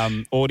only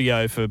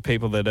audio for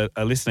people that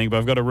are listening, but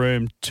I've got a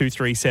room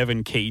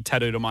 237 key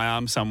tattooed on my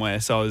arm somewhere.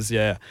 So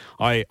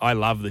I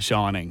love The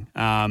Shining.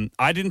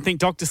 I didn't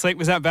think Dr. Sleep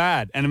was that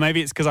bad, and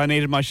maybe it's because I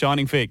needed my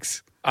Shining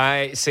fix.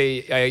 I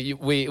see.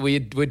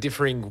 We're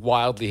differing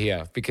wildly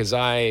here because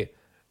I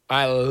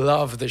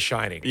love The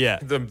Shining. Yeah,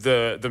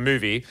 the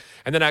movie,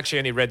 and then I actually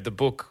only read the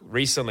book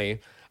recently.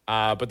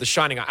 But The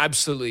Shining,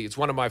 it's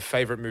one of my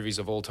favorite movies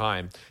of all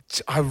time.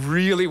 I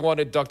really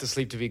wanted Dr.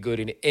 Sleep to be good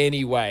in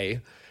any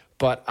way,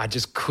 but I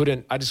just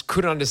couldn't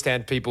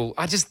understand people.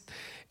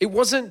 It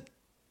was a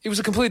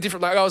completely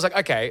different, I was like,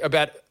 okay,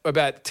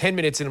 about 10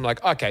 minutes in, I'm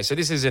like, okay, so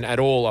this isn't at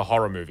all a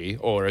horror movie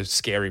or a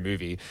scary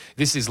movie.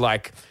 This is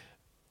like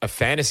a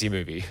fantasy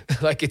movie.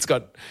 It's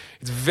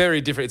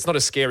very different. It's not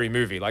a scary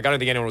movie. I don't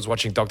think anyone was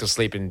watching Dr.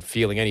 Sleep and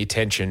feeling any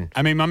tension.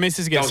 I mean, my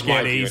missus gets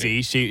scared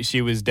easy.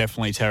 She was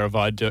definitely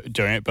terrified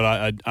during it,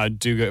 but I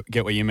do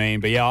get what you mean.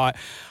 But yeah,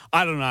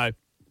 I don't know.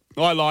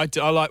 I liked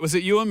it. Was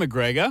it Ewan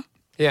McGregor?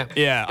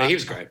 Yeah. He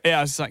was great. Yeah,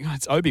 I was like,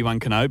 it's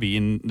Obi-Wan Kenobi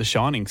in the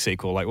Shining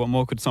sequel. What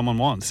more could someone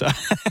want? So,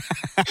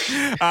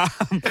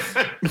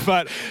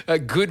 but a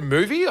good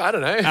movie? I don't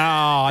know.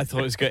 Oh, I thought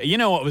it was good. You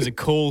know what was a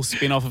cool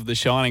spin-off of The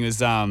Shining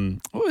was what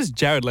was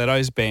Jared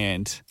Leto's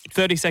band?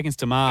 30 Seconds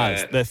to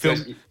Mars. The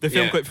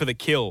film clip for The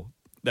Kill.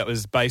 that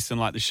was based in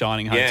like the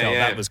Shining Hotel.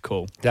 That was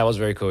cool. That was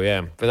very cool,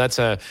 yeah. But that's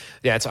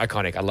it's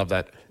iconic. I love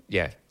that.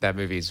 Yeah, that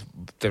movie is.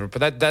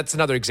 But that's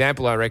another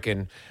example, I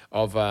reckon,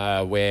 of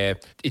where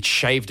it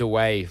shaved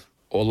away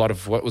a lot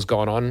of what was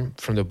going on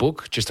from the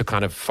book just to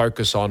kind of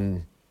focus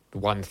on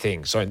one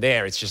thing. So in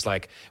there, it's just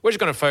like, we're just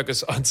going to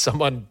focus on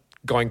someone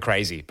going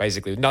crazy,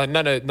 basically. None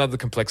of the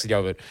complexity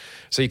of it.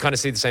 So you kind of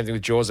see the same thing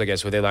with Jaws, I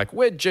guess, where they're like,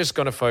 we're just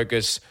going to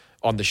focus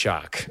on the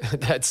shark.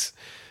 That's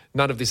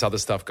none of this other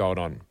stuff going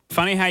on.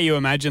 Funny how you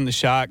imagine the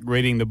shark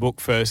reading the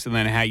book first and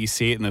then how you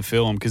see it in the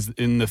film, because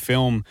in the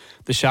film,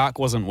 the shark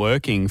wasn't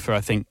working for, I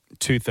think,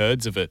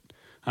 2/3 of it.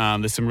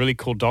 There's some really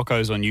cool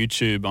docos on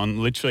YouTube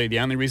on literally the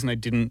only reason they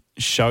didn't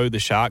show the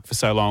shark for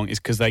so long is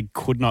because they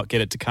could not get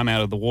it to come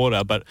out of the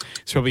water. But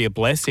it's probably a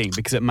blessing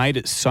because it made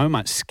it so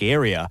much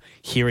scarier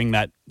hearing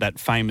that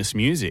famous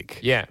music.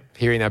 Yeah,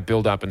 hearing that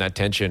build up and that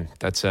tension.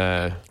 That's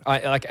a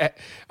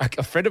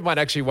friend of mine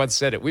actually once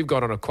said it. We've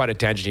gone on quite a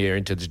tangent here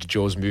into the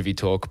Jaws movie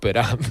talk, but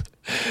a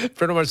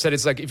friend of mine said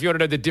it's like, if you want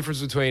to know the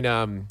difference between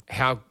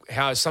how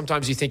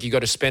sometimes you think you got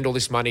to spend all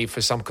this money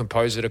for some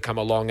composer to come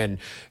along and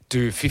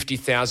do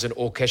 50,000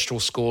 orchestral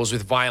scores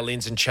with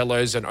violins and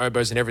cellos and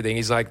oboes and everything.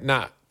 He's like,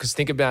 nah. Because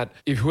think about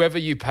if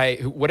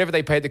whatever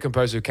they paid the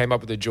composer who came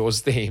up with the Jaws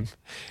theme,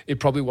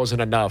 it probably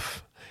wasn't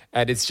enough.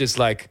 And it's just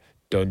like,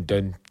 dun,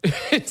 dun.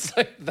 It's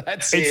like,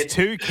 that's it. It's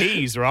two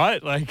keys,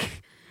 right? Like,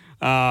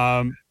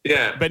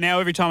 yeah. But now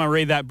every time I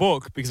read that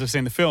book, because I've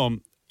seen the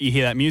film, you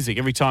hear that music.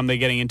 Every time they're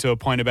getting into a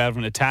point about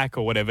an attack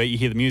or whatever, you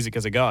hear the music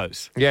as it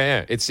goes.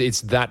 Yeah.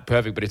 It's that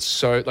perfect, but it's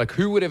so, like,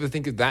 who would ever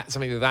think of that,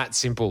 something that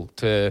simple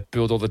to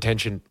build all the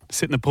tension?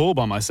 Sit in the pool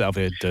by myself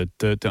here.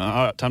 All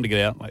right, time to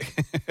get out. Like,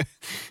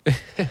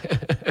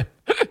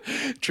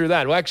 True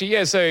that. Well, actually,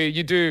 yeah, so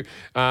you do,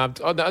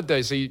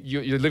 so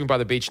you're living by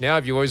the beach now.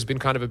 Have you always been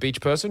kind of a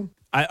beach person?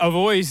 I've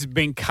always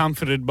been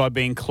comforted by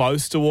being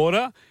close to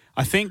water.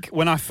 I think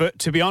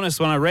to be honest,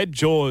 when I read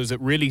Jaws, it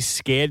really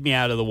scared me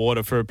out of the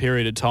water for a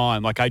period of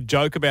time. Like, I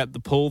joke about the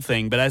pool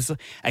thing, but as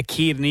a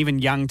kid and even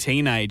young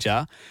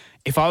teenager,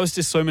 if I was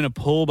to swim in a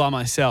pool by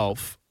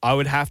myself, I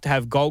would have to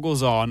have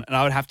goggles on and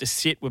I would have to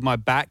sit with my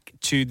back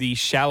to the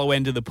shallow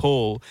end of the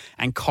pool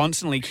and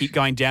constantly keep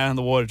going down in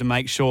the water to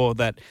make sure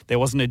that there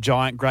wasn't a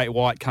giant great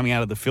white coming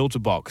out of the filter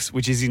box,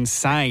 which is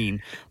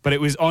insane. But it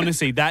was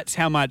honestly, that's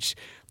how much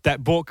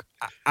that book,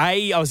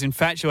 A, I was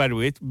infatuated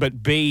with,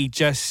 but B,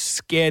 just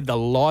scared the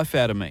life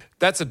out of me.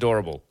 That's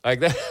adorable.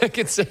 Like that, I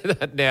can say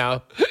that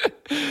now.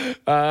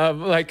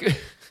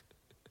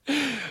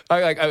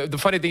 The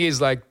funny thing is,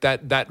 like,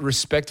 that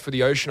respect for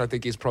the ocean, I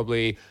think, is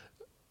probably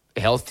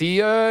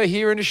healthier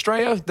here in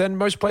Australia than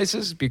most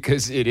places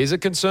because it is a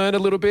concern a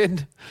little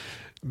bit,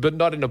 but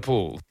not in a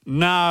pool.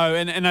 No,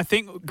 and I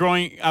think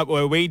growing up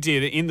where we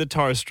did in the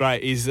Torres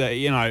Strait is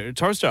that,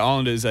 Torres Strait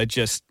Islanders are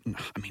just,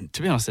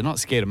 to be honest, they're not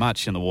scared of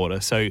much in the water.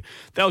 So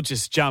they'll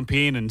just jump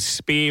in and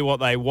spear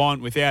what they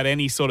want without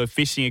any sort of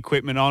fishing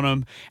equipment on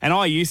them. And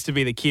I used to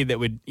be the kid that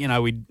would,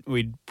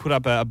 we'd put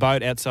up a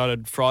boat outside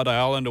of Friday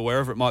Island or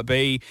wherever it might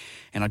be,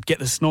 and I'd get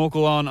the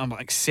snorkel on. I'm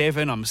like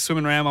 7, I'm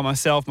swimming around by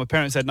myself. My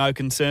parents had no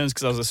concerns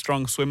because I was a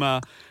strong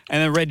swimmer.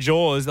 And then read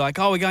Jaws, like,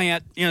 oh, we're going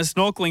out,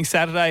 snorkeling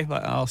Saturday.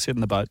 Like, I'll sit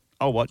in the boat.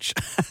 I'll watch.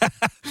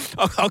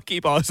 I'll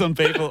keep eyes on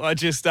people. I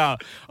just, I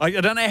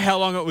don't know how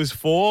long it was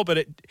for,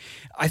 but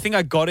I think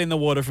I got in the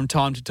water from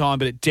time to time,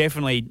 but it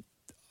definitely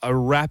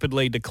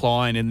rapidly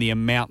declined in the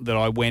amount that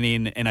I went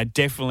in, and I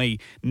definitely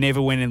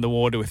never went in the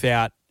water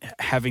without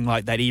having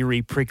like that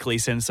eerie, prickly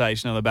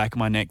sensation on the back of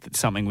my neck that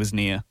something was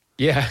near.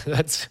 Yeah,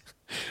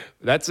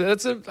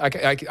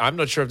 I'm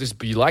not sure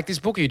if you like this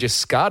book or you're just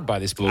scarred by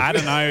this book. I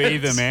don't know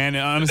either, man.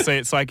 Honestly,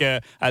 it's like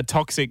a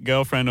toxic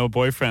girlfriend or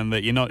boyfriend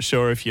that you're not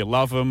sure if you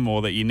love them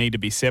or that you need to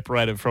be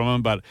separated from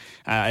them, but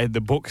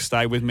the book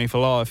stayed with me for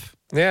life.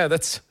 Yeah,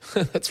 that's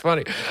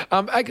funny.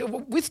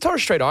 With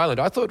Torres Strait Island,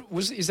 I thought,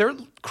 is there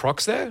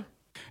crocs there?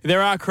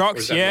 There are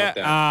crocs,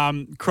 yeah.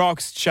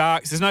 Crocs,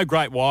 sharks. There's no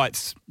great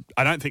whites.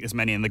 I don't think there's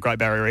many in the Great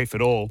Barrier Reef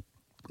at all.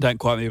 Don't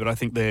quote me, but I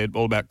think they're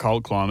all about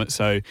cold climate.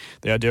 So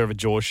the idea of a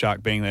Jaws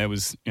shark being there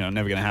was,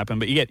 never going to happen.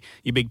 But you get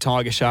your big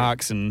tiger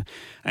sharks and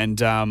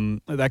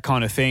that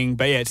kind of thing.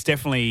 But yeah, it's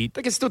definitely,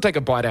 they can still take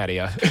a bite out of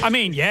you.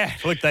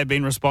 Look, they've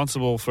been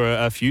responsible for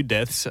a few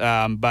deaths.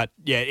 But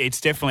yeah, it's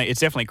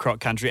definitely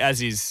croc country,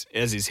 as is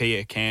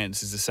here.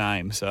 Cairns is the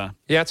same. So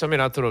yeah, so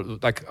I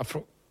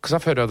thought because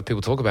I've heard other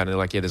people talk about it, and they're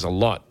like, yeah, there's a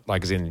lot.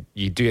 Like, as in,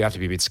 you do have to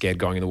be a bit scared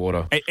going in the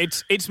water.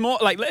 It's more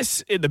like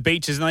less at the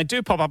beaches, and they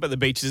do pop up at the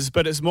beaches,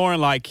 but it's more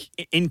like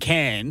in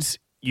Cairns,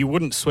 you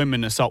wouldn't swim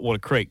in a saltwater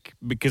creek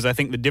because I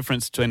think the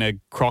difference between a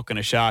croc and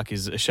a shark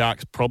is a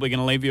shark's probably going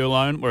to leave you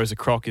alone, whereas a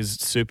croc is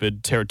super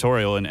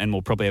territorial and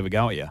will probably have a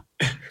go at you.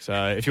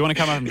 So if you want to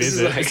come up and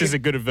visit, this is a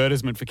good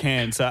advertisement for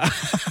Cairns.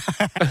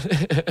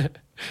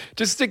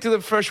 Just stick to the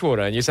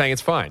freshwater, and you're saying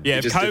it's fine. Yeah,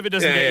 if COVID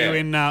doesn't get you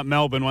in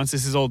Melbourne, once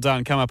this is all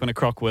done, come up and a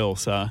croc will.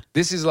 So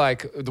this is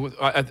like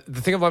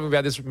the thing I'm loving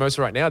about this most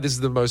right now. This is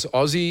the most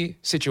Aussie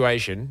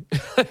situation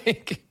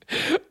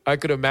I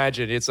could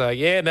imagine. It's like,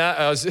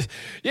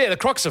 the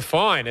crocs are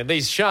fine and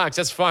these sharks,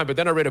 that's fine. But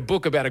then I read a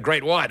book about a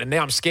great white and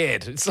now I'm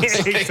scared. It's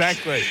like,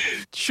 exactly.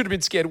 Should have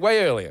been scared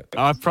way earlier.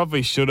 I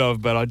probably should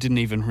have, but I didn't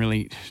even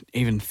really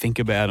think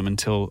about them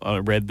until I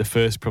read the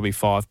first probably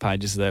 5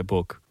 pages of that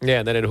book. Yeah,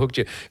 and then it hooked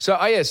you. So,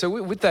 so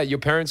with that, your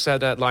parents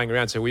had that lying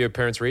around. So were your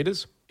parents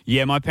readers?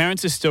 Yeah, my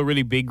parents are still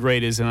really big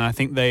readers, and I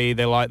think they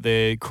like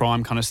the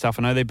crime kind of stuff.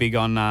 I know they're big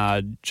on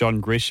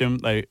John Grisham.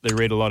 They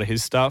read a lot of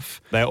his stuff.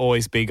 They're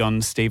always big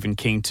on Stephen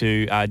King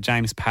too.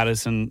 James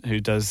Patterson, who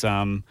does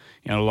a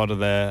lot of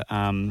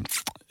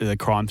the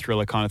crime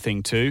thriller kind of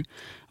thing too.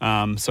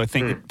 So I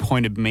think it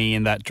pointed me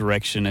in that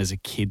direction as a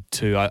kid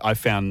too.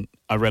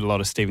 I read a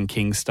lot of Stephen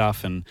King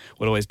stuff and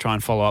would always try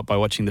and follow up by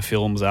watching the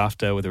films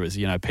after, whether it was,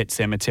 Pet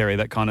Sematary,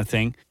 that kind of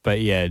thing.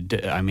 But yeah,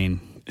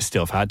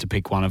 still, if I had to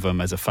pick one of them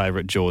as a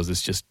favourite, Jaws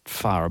is just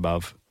far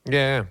above.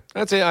 Yeah,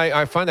 that's it.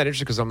 I find that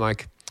interesting because I'm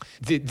like,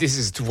 this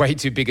is way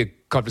too big a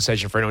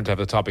conversation for anyone to have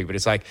the topic, but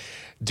it's like,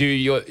 do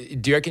you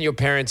reckon your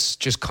parents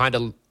just kind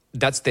of,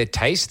 that's their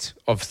taste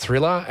of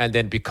thriller, and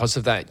then because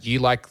of that, you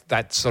like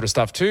that sort of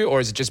stuff too? Or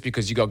is it just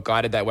because you got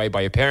guided that way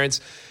by your parents?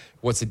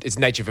 It's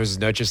nature versus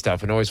nurture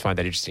stuff, and I always find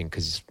that interesting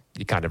because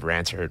you kind of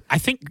answer it. I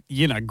think,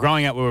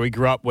 growing up where we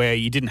grew up, where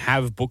you didn't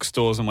have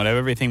bookstores and whatever,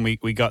 everything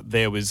we got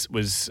there was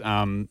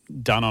done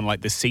on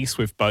like the Sea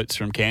Swift boats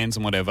from Cairns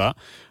and whatever.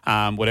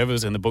 Whatever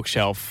was in the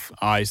bookshelf,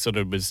 I sort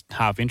of was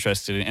half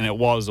interested in, and it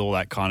was all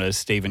that kind of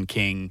Stephen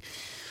King,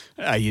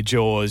 your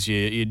Jaws,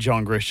 your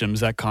John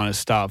Grishams, that kind of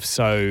stuff.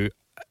 So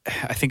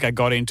I think I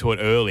got into it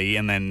early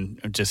and then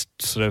just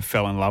sort of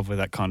fell in love with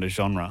that kind of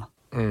genre.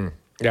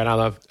 Yeah, and I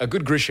love a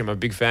good Grisham. I'm a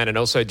big fan. And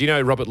also, do you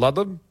know Robert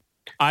Ludlum?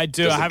 I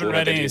do. I haven't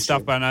read any of his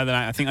stuff, but I know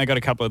that I think I got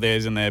a couple of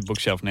theirs in their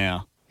bookshelf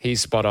now.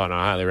 He's spot on.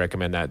 I highly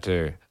recommend that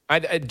too.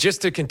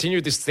 Just to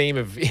continue this theme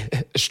of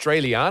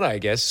Australiana, I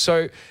guess.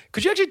 So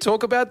could you actually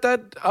talk about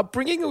that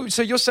upbringing?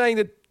 So you're saying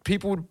that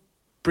people would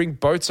bring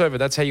boats over.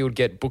 That's how you would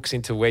get books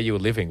into where you were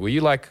living. Were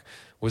you like...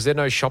 Was there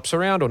no shops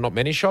around or not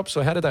many shops,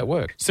 or how did that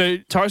work? So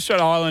Torres Strait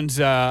Islands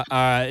are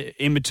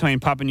in between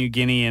Papua New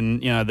Guinea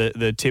and,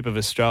 the tip of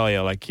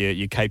Australia, like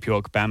your Cape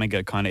York,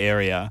 Bamaga kind of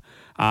area.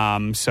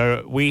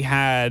 So we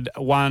had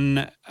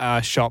one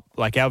shop,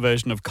 like our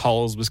version of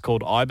Coles was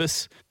called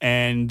Ibis,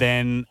 and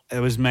then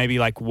there was maybe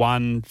like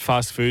one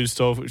fast food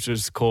store which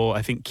was called,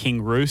 I think,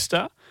 King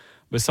Rooster.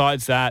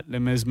 Besides that,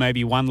 there was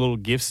maybe one little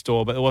gift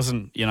store, but there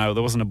wasn't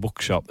a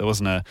bookshop. There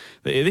wasn't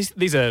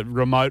these are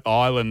remote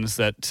islands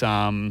that...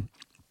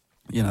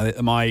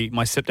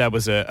 my stepdad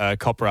was a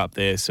copper up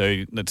there,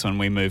 so that's when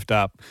we moved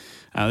up.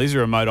 These are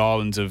remote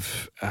islands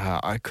of,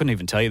 I couldn't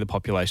even tell you the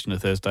population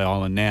of Thursday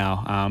Island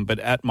now, but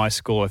at my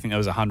school I think there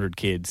was 100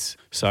 kids.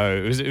 So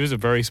it was a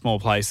very small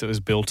place that was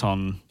built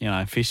on,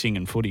 fishing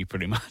and footy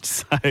pretty much.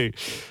 So,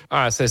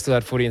 so they still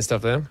had footy and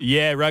stuff there?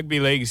 Yeah, rugby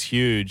league's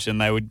huge,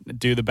 and they would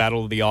do the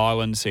Battle of the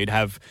Islands, so you'd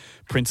have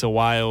Prince of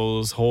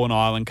Wales, Horn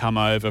Island come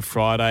over,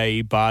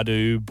 Friday,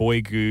 Bardu,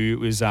 Boigu.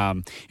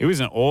 It was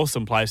an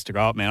awesome place to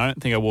grow up, man. I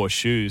don't think I wore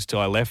shoes till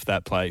I left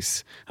that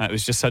place. It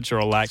was just such a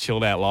relaxed,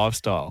 chilled out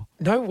lifestyle.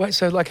 No way.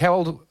 So like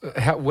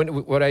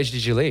what age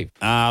did you leave?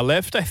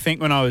 Left, I think,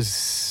 when I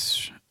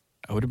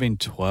would have been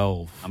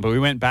 12. But we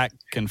went back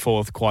and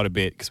forth quite a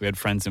bit because we had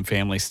friends and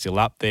family still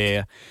up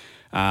there.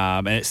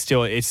 And it's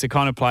the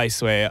kind of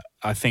place where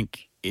I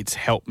think it's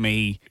helped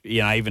me,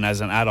 even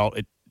as an adult,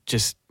 it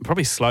just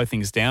probably slow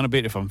things down a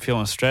bit. If I'm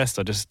feeling stressed,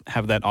 I just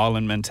have that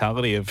island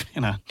mentality of,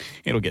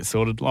 it'll get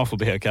sorted. Life will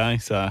be okay.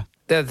 So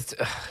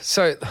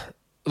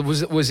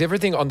was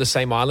everything on the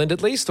same island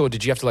at least, or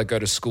did you have to go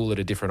to school at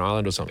a different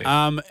island or something?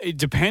 It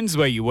depends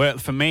where you were.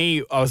 For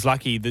me, I was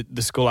lucky that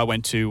the school I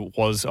went to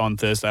was on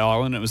Thursday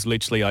Island. It was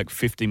literally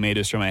 50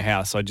 metres from my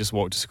house. So I just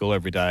walked to school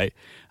every day.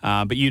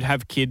 But you'd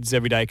have kids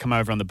every day come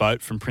over on the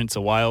boat from Prince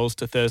of Wales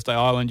to Thursday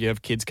Island. You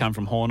have kids come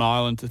from Horn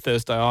Island to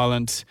Thursday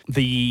Island.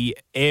 The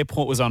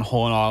airport was on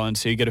Horn Island,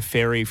 so you get a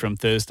ferry from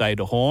Thursday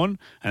to Horn,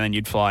 and then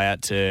you'd fly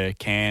out to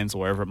Cairns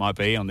or wherever it might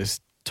be on this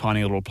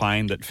tiny little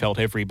plane that felt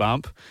every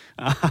bump.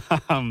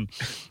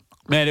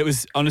 Man, it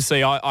was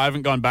honestly, I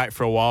haven't gone back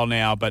for a while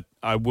now, but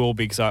I will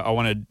because I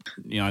want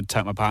to,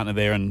 take my partner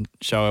there and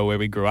show her where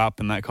we grew up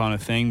and that kind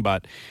of thing.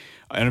 But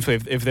honestly,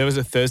 if there was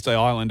a Thursday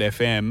Island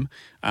FM,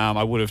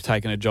 I would have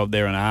taken a job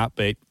there in a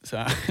heartbeat.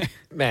 So.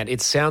 Man,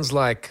 it sounds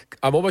like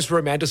I'm almost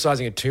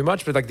romanticizing it too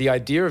much, but the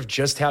idea of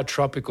just how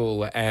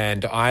tropical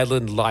and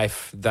island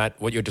life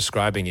that what you're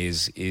describing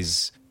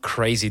is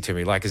crazy to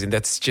me.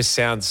 That just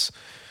sounds...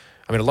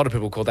 I mean, a lot of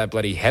people call that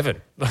bloody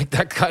heaven,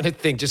 that kind of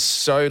thing, just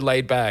so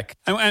laid back.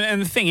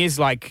 And the thing is,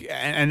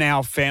 and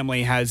our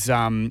family has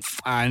an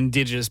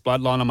Indigenous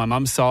bloodline on my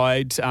mum's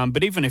side,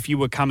 but even if you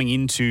were coming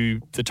into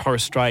the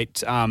Torres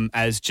Strait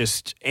as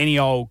just any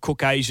old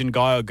Caucasian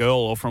guy or girl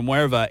or from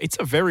wherever, it's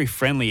a very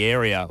friendly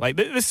area.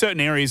 There's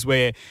certain areas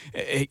where,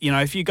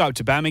 if you go up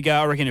to Bamaga,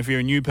 I reckon if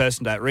you're a new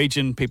person to that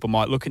region, people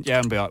might look at you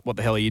and be like, what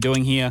the hell are you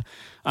doing here?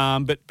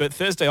 But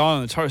Thursday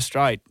Island, the Torres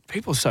Strait,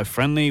 people are so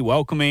friendly,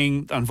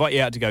 welcoming. They invite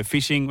you out to go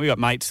fishing. We got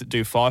mates that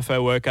do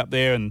FIFO work up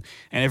there, and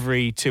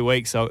every 2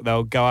 weeks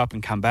they'll go up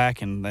and come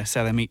back, and they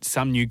say they meet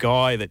some new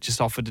guy that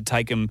just offered to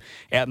take them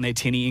out in their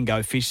tinny and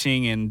go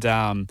fishing. And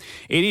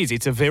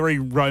it's a very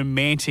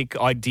romantic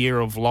idea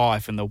of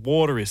life, and the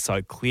water is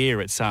so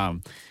clear. It's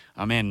someone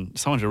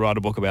should write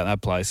a book about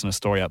that place and a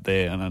story up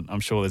there, and I'm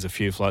sure there's a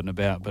few floating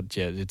about. But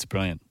yeah, it's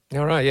brilliant.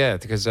 All right, yeah,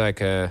 because I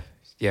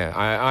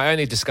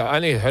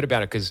only heard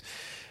about it because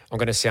I'm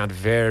going to sound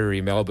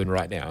very Melbourne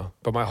right now.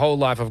 But my whole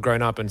life I've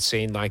grown up and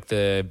seen like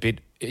the bit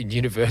in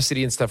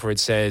university and stuff where it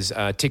says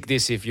tick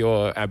this if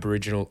you're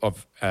Aboriginal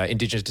of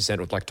Indigenous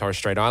descent or like Torres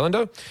Strait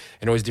Islander,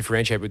 and always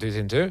differentiate between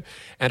the two.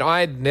 And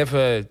I'd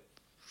never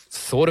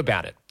thought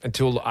about it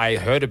until I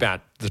heard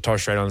about the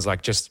Torres Strait Islanders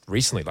like just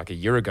recently, like a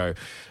year ago,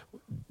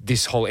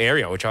 this whole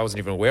area, which I wasn't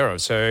even aware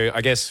of. So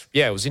I guess,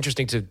 yeah, it was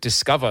interesting to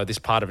discover this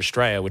part of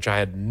Australia, which I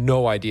had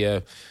no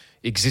idea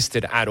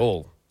existed at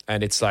all.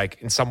 And it's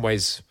like, in some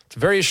ways, it's a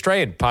very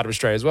Australian part of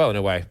Australia as well, in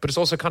a way. But it's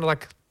also kind of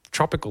like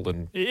tropical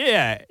and...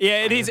 Yeah,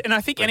 it is. And I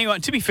think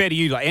anyone, to be fair to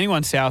you, like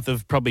anyone south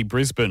of probably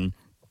Brisbane,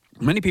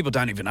 many people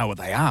don't even know what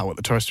they are, what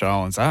the Torres Strait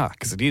Islands are,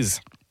 because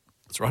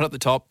it's right at the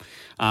top.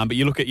 But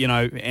you look at,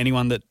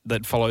 anyone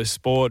that follows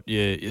sport,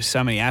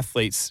 so many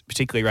athletes,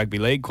 particularly rugby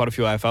league, quite a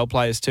few AFL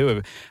players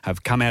too,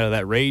 have come out of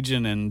that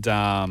region. And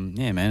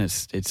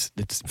it's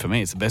for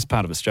me, it's the best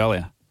part of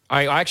Australia.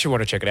 I actually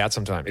want to check it out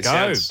sometime.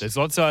 There's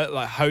lots of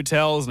like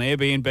hotels and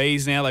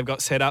Airbnbs now they've got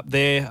set up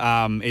there.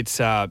 It's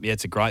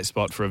a great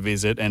spot for a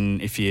visit,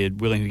 and if you're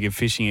willing to give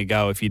fishing a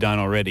go, if you don't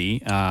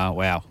already,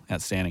 wow,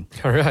 outstanding.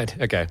 All right,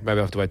 okay, maybe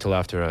I'll have to wait till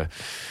after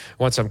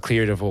once I'm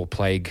cleared of all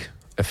plague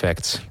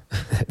effects.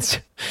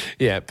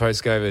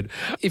 Post-COVID.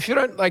 If you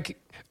don't like,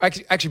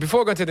 actually,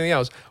 before I go into anything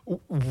else,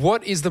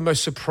 what is the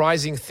most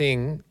surprising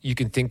thing you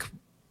can think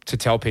to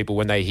tell people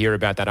when they hear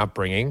about that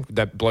upbringing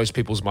that blows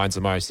people's minds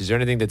the most? Is there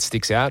anything that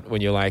sticks out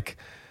when you're like,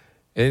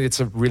 anything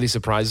that really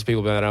surprises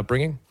people about that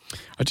upbringing?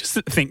 I just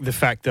think the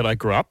fact that I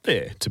grew up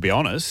there, to be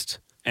honest,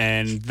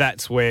 and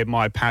that's where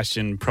my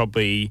passion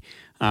probably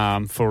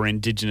for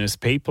Indigenous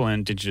people and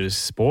Indigenous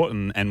sport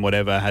and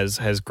whatever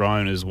has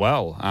grown as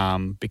well,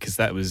 because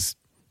that was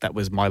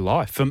my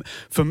life.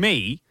 For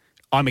me,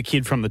 I'm a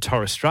kid from the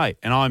Torres Strait,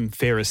 and I'm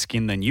fairer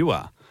skinned than you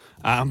are.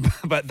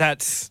 But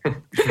that's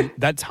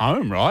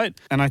home, right?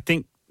 And I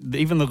think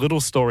even the little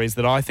stories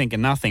that I think are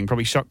nothing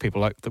probably shock people,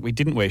 like that we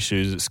didn't wear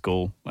shoes at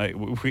school. Like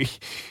we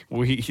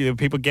there were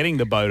people getting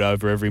the boat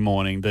over every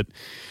morning. That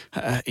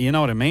you know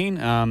what I mean?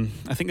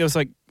 I think there was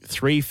like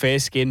 3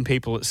 fair-skinned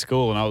people at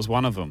school, and I was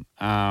one of them.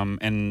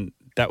 And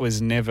that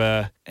was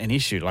never an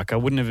issue. Like I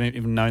wouldn't have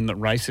even known that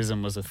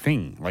racism was a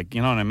thing. Like,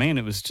 you know what I mean?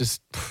 It was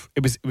just,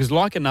 it was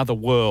like another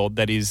world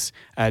that is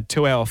a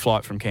 2-hour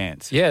flight from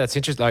Cairns. Yeah, that's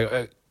interesting.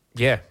 Like,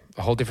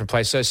 a whole different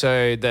place.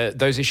 So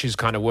those issues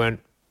kind of weren't,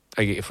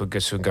 if we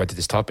can go to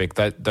this topic,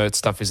 that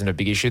stuff isn't a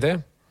big issue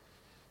there?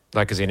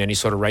 Like, as in any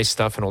sort of race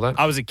stuff and all that?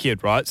 I was a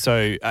kid, right?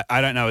 So I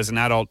don't know as an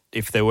adult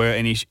if there were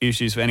any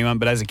issues for anyone,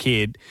 but as a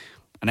kid,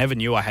 I never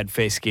knew I had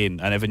fair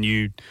skin. I never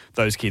knew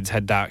those kids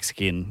had dark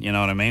skin. You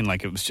know what I mean?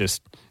 Like, it was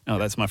just,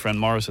 that's my friend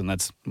Morrison.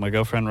 That's my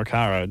girlfriend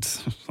Ricaro.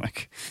 It's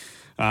like...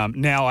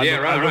 Now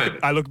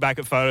I look back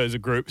at photos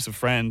of groups of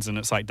friends, and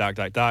it's like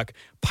dark,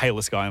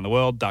 palest guy in the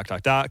world, dark,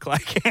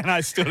 like, and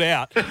I stood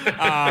out.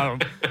 I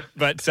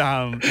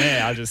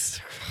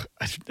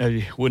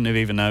wouldn't have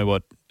even know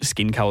what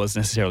skin colours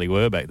necessarily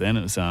were back then.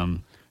 It was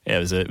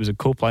it was a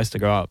cool place to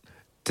grow up.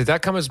 Did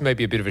that come as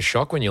maybe a bit of a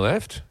shock when you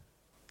left?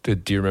 Do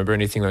you remember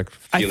anything like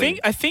feeling?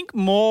 I think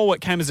more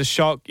what came as a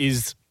shock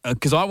is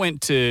because I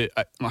went to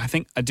I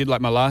think I did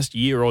like my last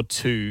year or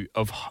two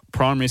of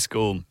primary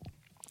school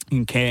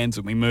in Cairns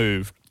when we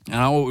moved, and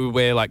I would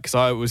wear because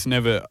I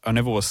never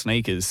wore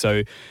sneakers,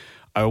 so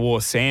I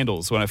wore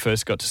sandals when I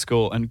first got to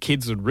school, and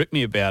kids would rip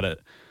me about it.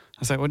 I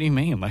was like, what do you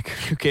mean? Like,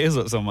 who cares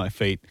what's on my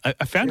feet?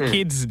 I found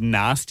kids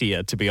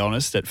nastier, to be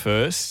honest, at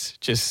first,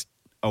 just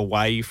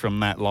away from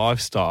that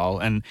lifestyle.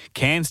 And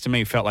Cairns to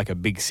me felt like a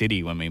big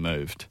city when we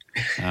moved.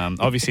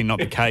 Obviously not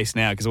the case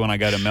now, because when I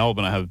go to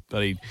Melbourne, I have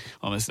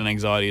almost an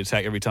anxiety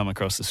attack every time I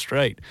cross the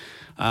street.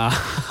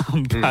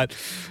 But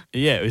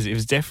yeah, it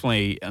was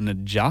definitely an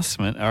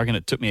adjustment. I reckon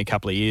it took me a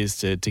couple of years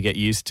to get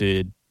used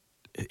to.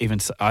 Even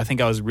I think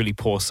I was really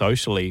poor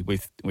socially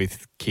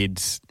with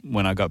kids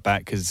when I got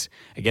back, because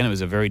again, it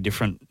was a very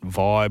different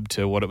vibe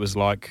to what it was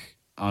like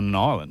on an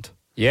island.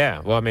 Yeah,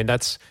 well, I mean,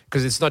 that's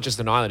because it's not just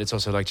an island. It's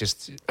also like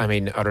I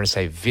don't want to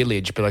say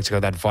village, but like to go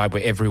that vibe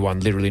where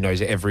everyone literally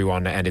knows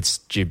everyone and it's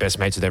your best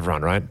mates with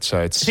everyone, right? So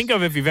it's... Think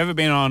of if you've ever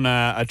been on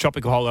a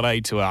tropical holiday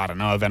to, I don't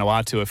know,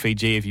 Vanuatu or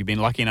Fiji, if you've been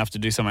lucky enough to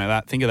do something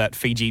like that, think of that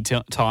Fiji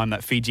time,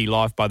 that Fiji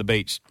life by the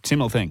beach.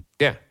 Similar thing.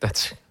 Yeah,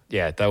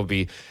 that'd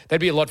be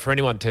a lot for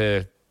anyone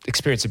to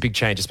experience a big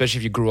change, especially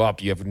if you grew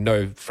up, you have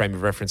no frame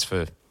of reference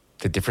for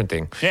the different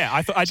thing. Yeah,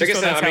 I just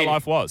thought that's how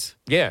life was.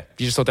 Yeah,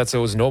 you just thought that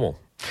was normal.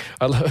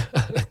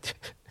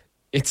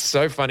 It's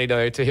so funny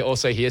though to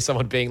also hear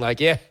someone being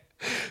like, "Yeah,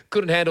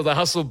 couldn't handle the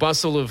hustle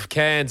bustle of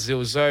Cairns. It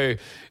was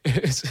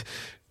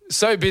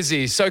So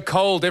busy, so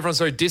cold, everyone's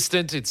so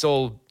distant, it's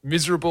all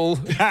miserable.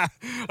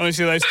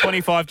 Honestly, those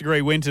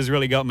 25-degree winters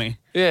really got me.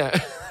 Yeah.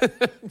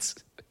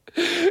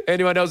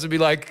 Anyone else would be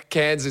like,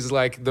 Cairns is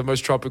like the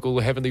most tropical,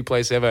 heavenly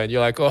place ever. And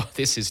you're like, oh,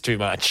 this is too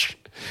much.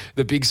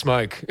 The big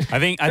smoke. I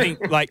think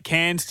like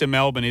Cairns to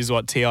Melbourne is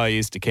what TI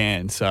is to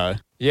Cairns. So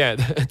yeah,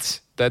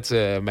 that's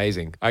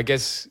amazing. I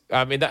guess,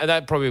 I mean,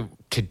 that probably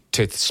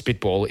to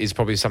spitball is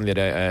probably something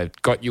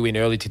that got you in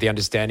early to the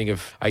understanding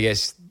of, I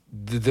guess,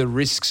 the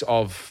risks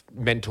of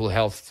mental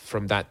health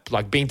from that,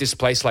 like being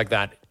displaced like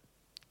that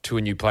to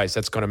a new place.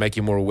 That's going to make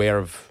you more aware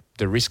of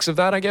the risks of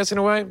that, I guess, in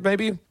a way,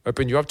 maybe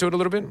open you up to it a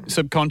little bit.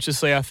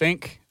 Subconsciously, I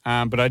think.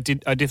 But I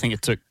did think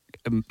it took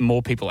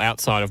more people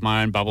outside of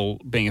my own bubble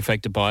being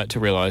affected by it to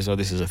realise, oh,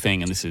 this is a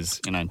thing and this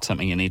is,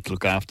 something you need to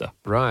look after.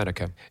 Right.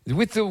 Okay.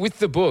 With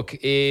the book,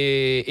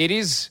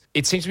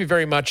 it seems to be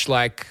very much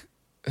like,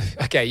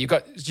 okay, you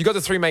got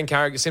the three main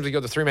characters. It seems like you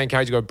got the three main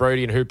characters. You got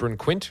Brody and Hooper and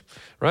Quint,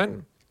 right?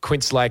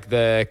 Quint's like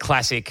the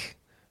classic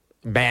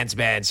man's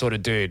man sort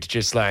of dude,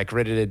 just like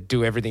ready to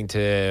do everything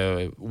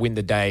to win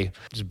the day.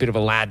 Just a bit of a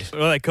lad.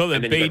 Well, they call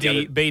it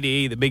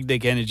BDE, the big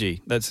dick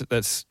energy. That's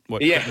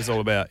what it was all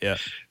about, yeah.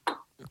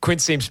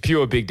 Quint seems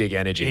pure big dick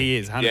energy. He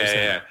is, 100%.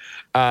 Yeah.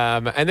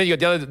 And then you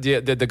got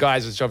the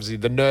guys, which obviously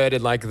the nerd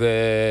and like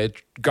the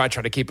guy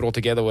trying to keep it all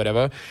together,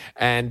 whatever.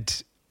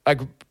 And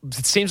like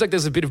it seems like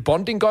there's a bit of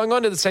bonding going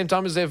on at the same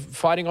time as they're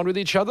fighting on with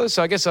each other.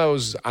 So I guess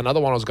another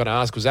one I was going to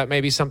ask, was that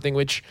maybe something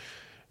which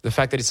the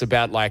fact that it's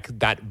about like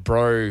that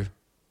bro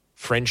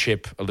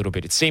friendship a little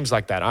bit. It seems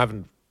like that. I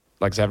haven't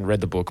read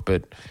the book,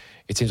 but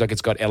it seems like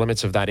it's got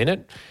elements of that in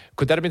it.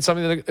 Could that have been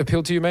something that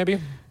appealed to you maybe?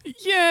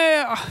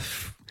 Yeah,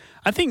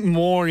 I think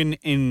more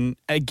in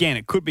again,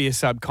 it could be a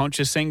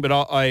subconscious thing, but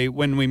I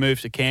when we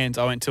moved to Cairns,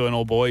 I went to an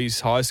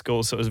all-boys high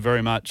school, so it was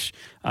very much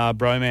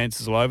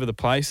bromances all over the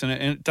place, and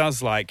it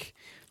does like,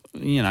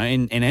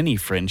 in any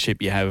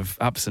friendship you have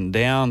ups and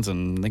downs,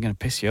 and they're going to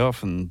piss you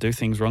off and do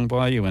things wrong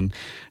by you, and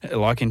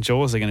like in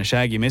Jaws, they're going to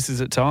shag your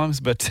missus at times,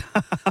 but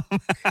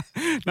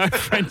no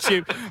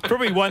friendship.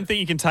 Probably one thing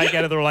you can take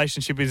out of the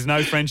relationship is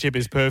no friendship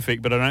is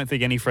perfect, but I don't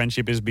think any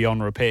friendship is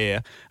beyond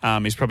repair,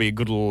 is probably a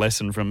good little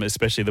lesson from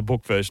especially the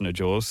book version of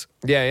Jaws.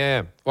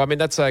 Yeah. Well, I mean,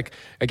 that's like,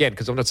 again,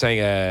 because I'm not saying...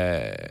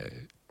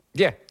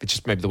 yeah, it's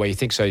just maybe the way you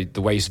think. So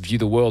the way you view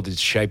the world is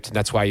shaped, and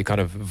that's why you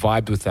kind of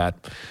vibed with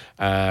that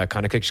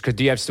kind of. Because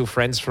do you have still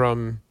friends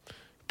from,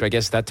 I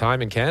guess, that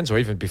time in Cairns, or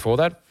even before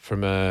that,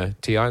 from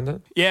TI and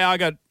that? Yeah, I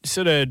got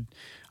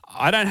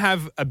I don't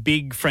have a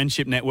big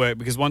friendship network,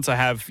 because once I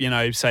have,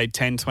 say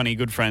 10, 20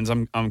 good friends,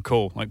 I'm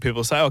cool. Like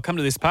people say, oh, come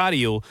to this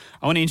party, I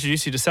want to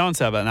introduce you to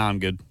so-and-so, but no, I'm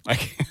good.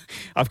 Like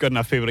I've got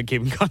enough people to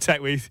keep in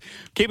contact with.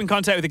 Keep in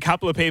contact with a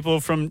couple of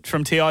people from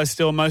TI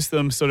still, most of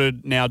them sort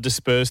of now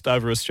dispersed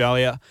over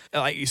Australia.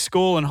 Like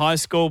school and high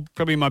school,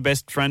 probably my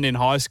best friend in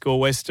high school,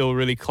 we're still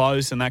really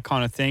close and that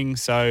kind of thing.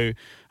 So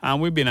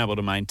we've been able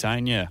to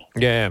maintain, yeah.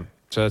 Yeah,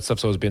 so that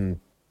stuff's always been...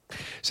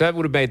 So that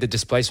would have made the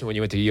displacement when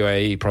you went to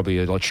UAE probably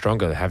a lot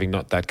stronger, having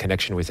not that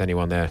connection with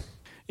anyone there.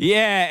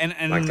 Yeah,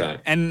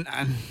 and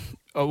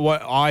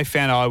what I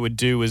found I would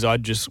do was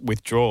I'd just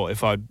withdraw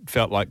if I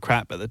felt like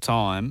crap at the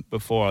time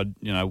before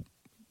I,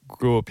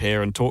 grew up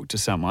here and talked to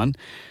someone.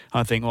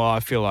 I think, well,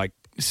 I feel like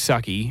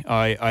sucky.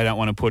 I don't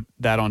want to put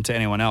that onto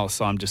anyone else.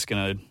 So I'm just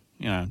going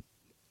to,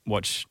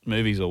 watch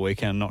movies all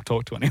weekend and not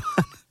talk to anyone.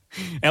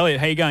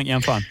 Elliot, how you going? Yeah,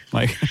 I'm fine.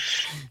 Like,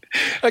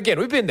 again,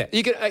 we've been there.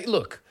 You can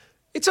look.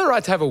 It's all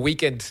right to have a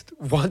weekend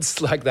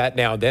once like that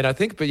now and then, I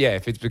think. But yeah,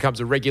 if it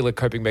becomes a regular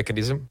coping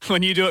mechanism.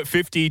 When you do it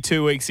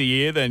 52 weeks a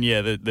year, then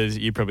yeah,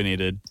 you probably need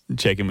to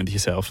check in with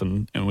yourself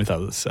and with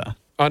others. So.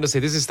 Honestly,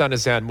 this is starting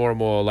to sound more and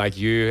more like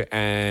you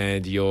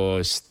and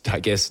your, I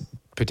guess,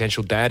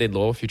 potential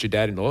dad-in-law, future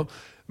dad-in-law,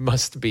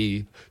 must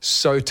be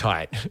so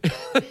tight.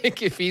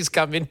 Like if he's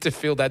come in to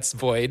fill that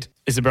void.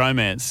 It's a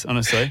bromance,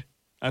 honestly.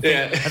 I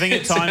think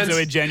at times there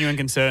were genuine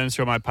concerns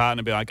from my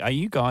partner, be like, are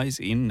you guys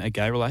in a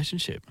gay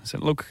relationship? I said,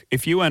 look,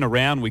 if you weren't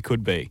around, we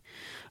could be.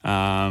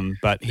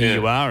 But here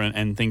you are,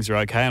 and things are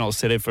okay, and I'll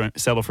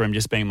settle for him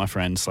just being my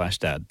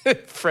friend/dad.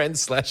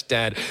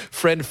 Friend/dad.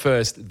 Friend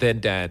first, then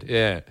dad.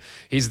 Yeah.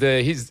 He's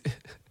the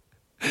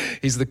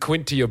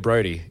Quint to your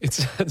Brody.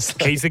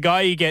 He's the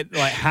guy you get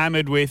like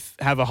hammered with,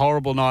 have a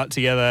horrible night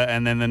together,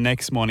 and then the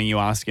next morning you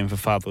ask him for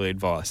fatherly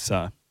advice.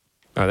 So...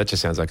 Oh, that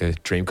just sounds like a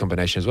dream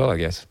combination as well, I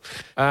guess.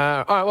 All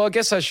right, well, I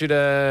guess I should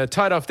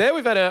tie it off there.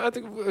 We've had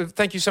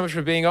thank you so much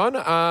for being on.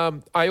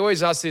 I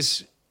always ask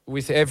this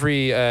with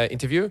every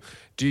interview.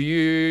 Do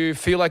you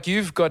feel like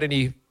you've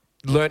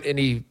learnt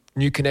any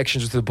new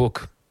connections with the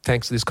book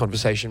thanks to this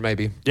conversation,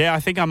 maybe? Yeah, I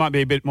think I might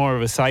be a bit more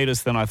of a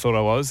sadist than I thought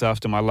I was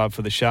after my love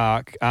for the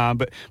shark.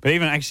 But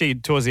even actually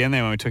towards the end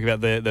there when we talk about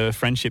the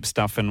friendship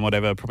stuff and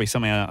whatever, probably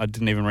something I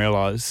didn't even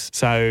realise.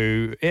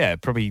 So, yeah,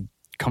 probably...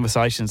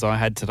 conversations I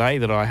had today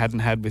that I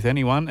hadn't had with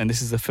anyone, and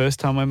this is the first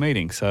time we're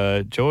meeting.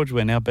 So, George,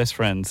 we're now best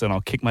friends, and I'll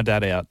kick my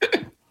dad out.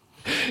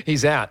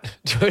 He's out.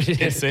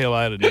 Yeah, see you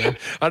later, dude. I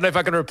don't know if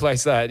I can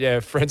replace that. Yeah,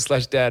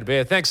 friend/dad. But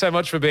yeah, thanks so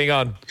much for being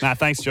on.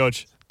 Thanks,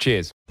 George.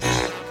 Cheers.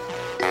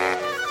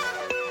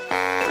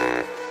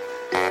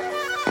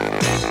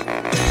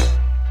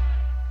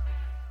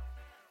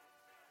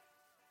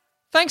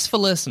 Thanks for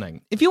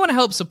listening. If you want to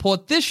help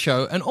support this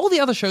show and all the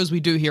other shows we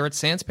do here at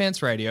Sans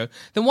Pants Radio,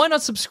 then why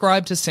not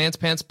subscribe to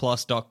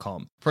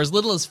SansPantsPlus.com? For as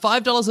little as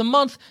 $5 a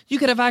month, you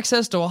could have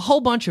access to a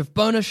whole bunch of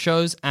bonus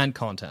shows and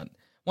content.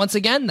 Once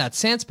again,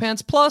 that's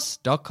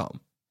SansPantsPlus.com.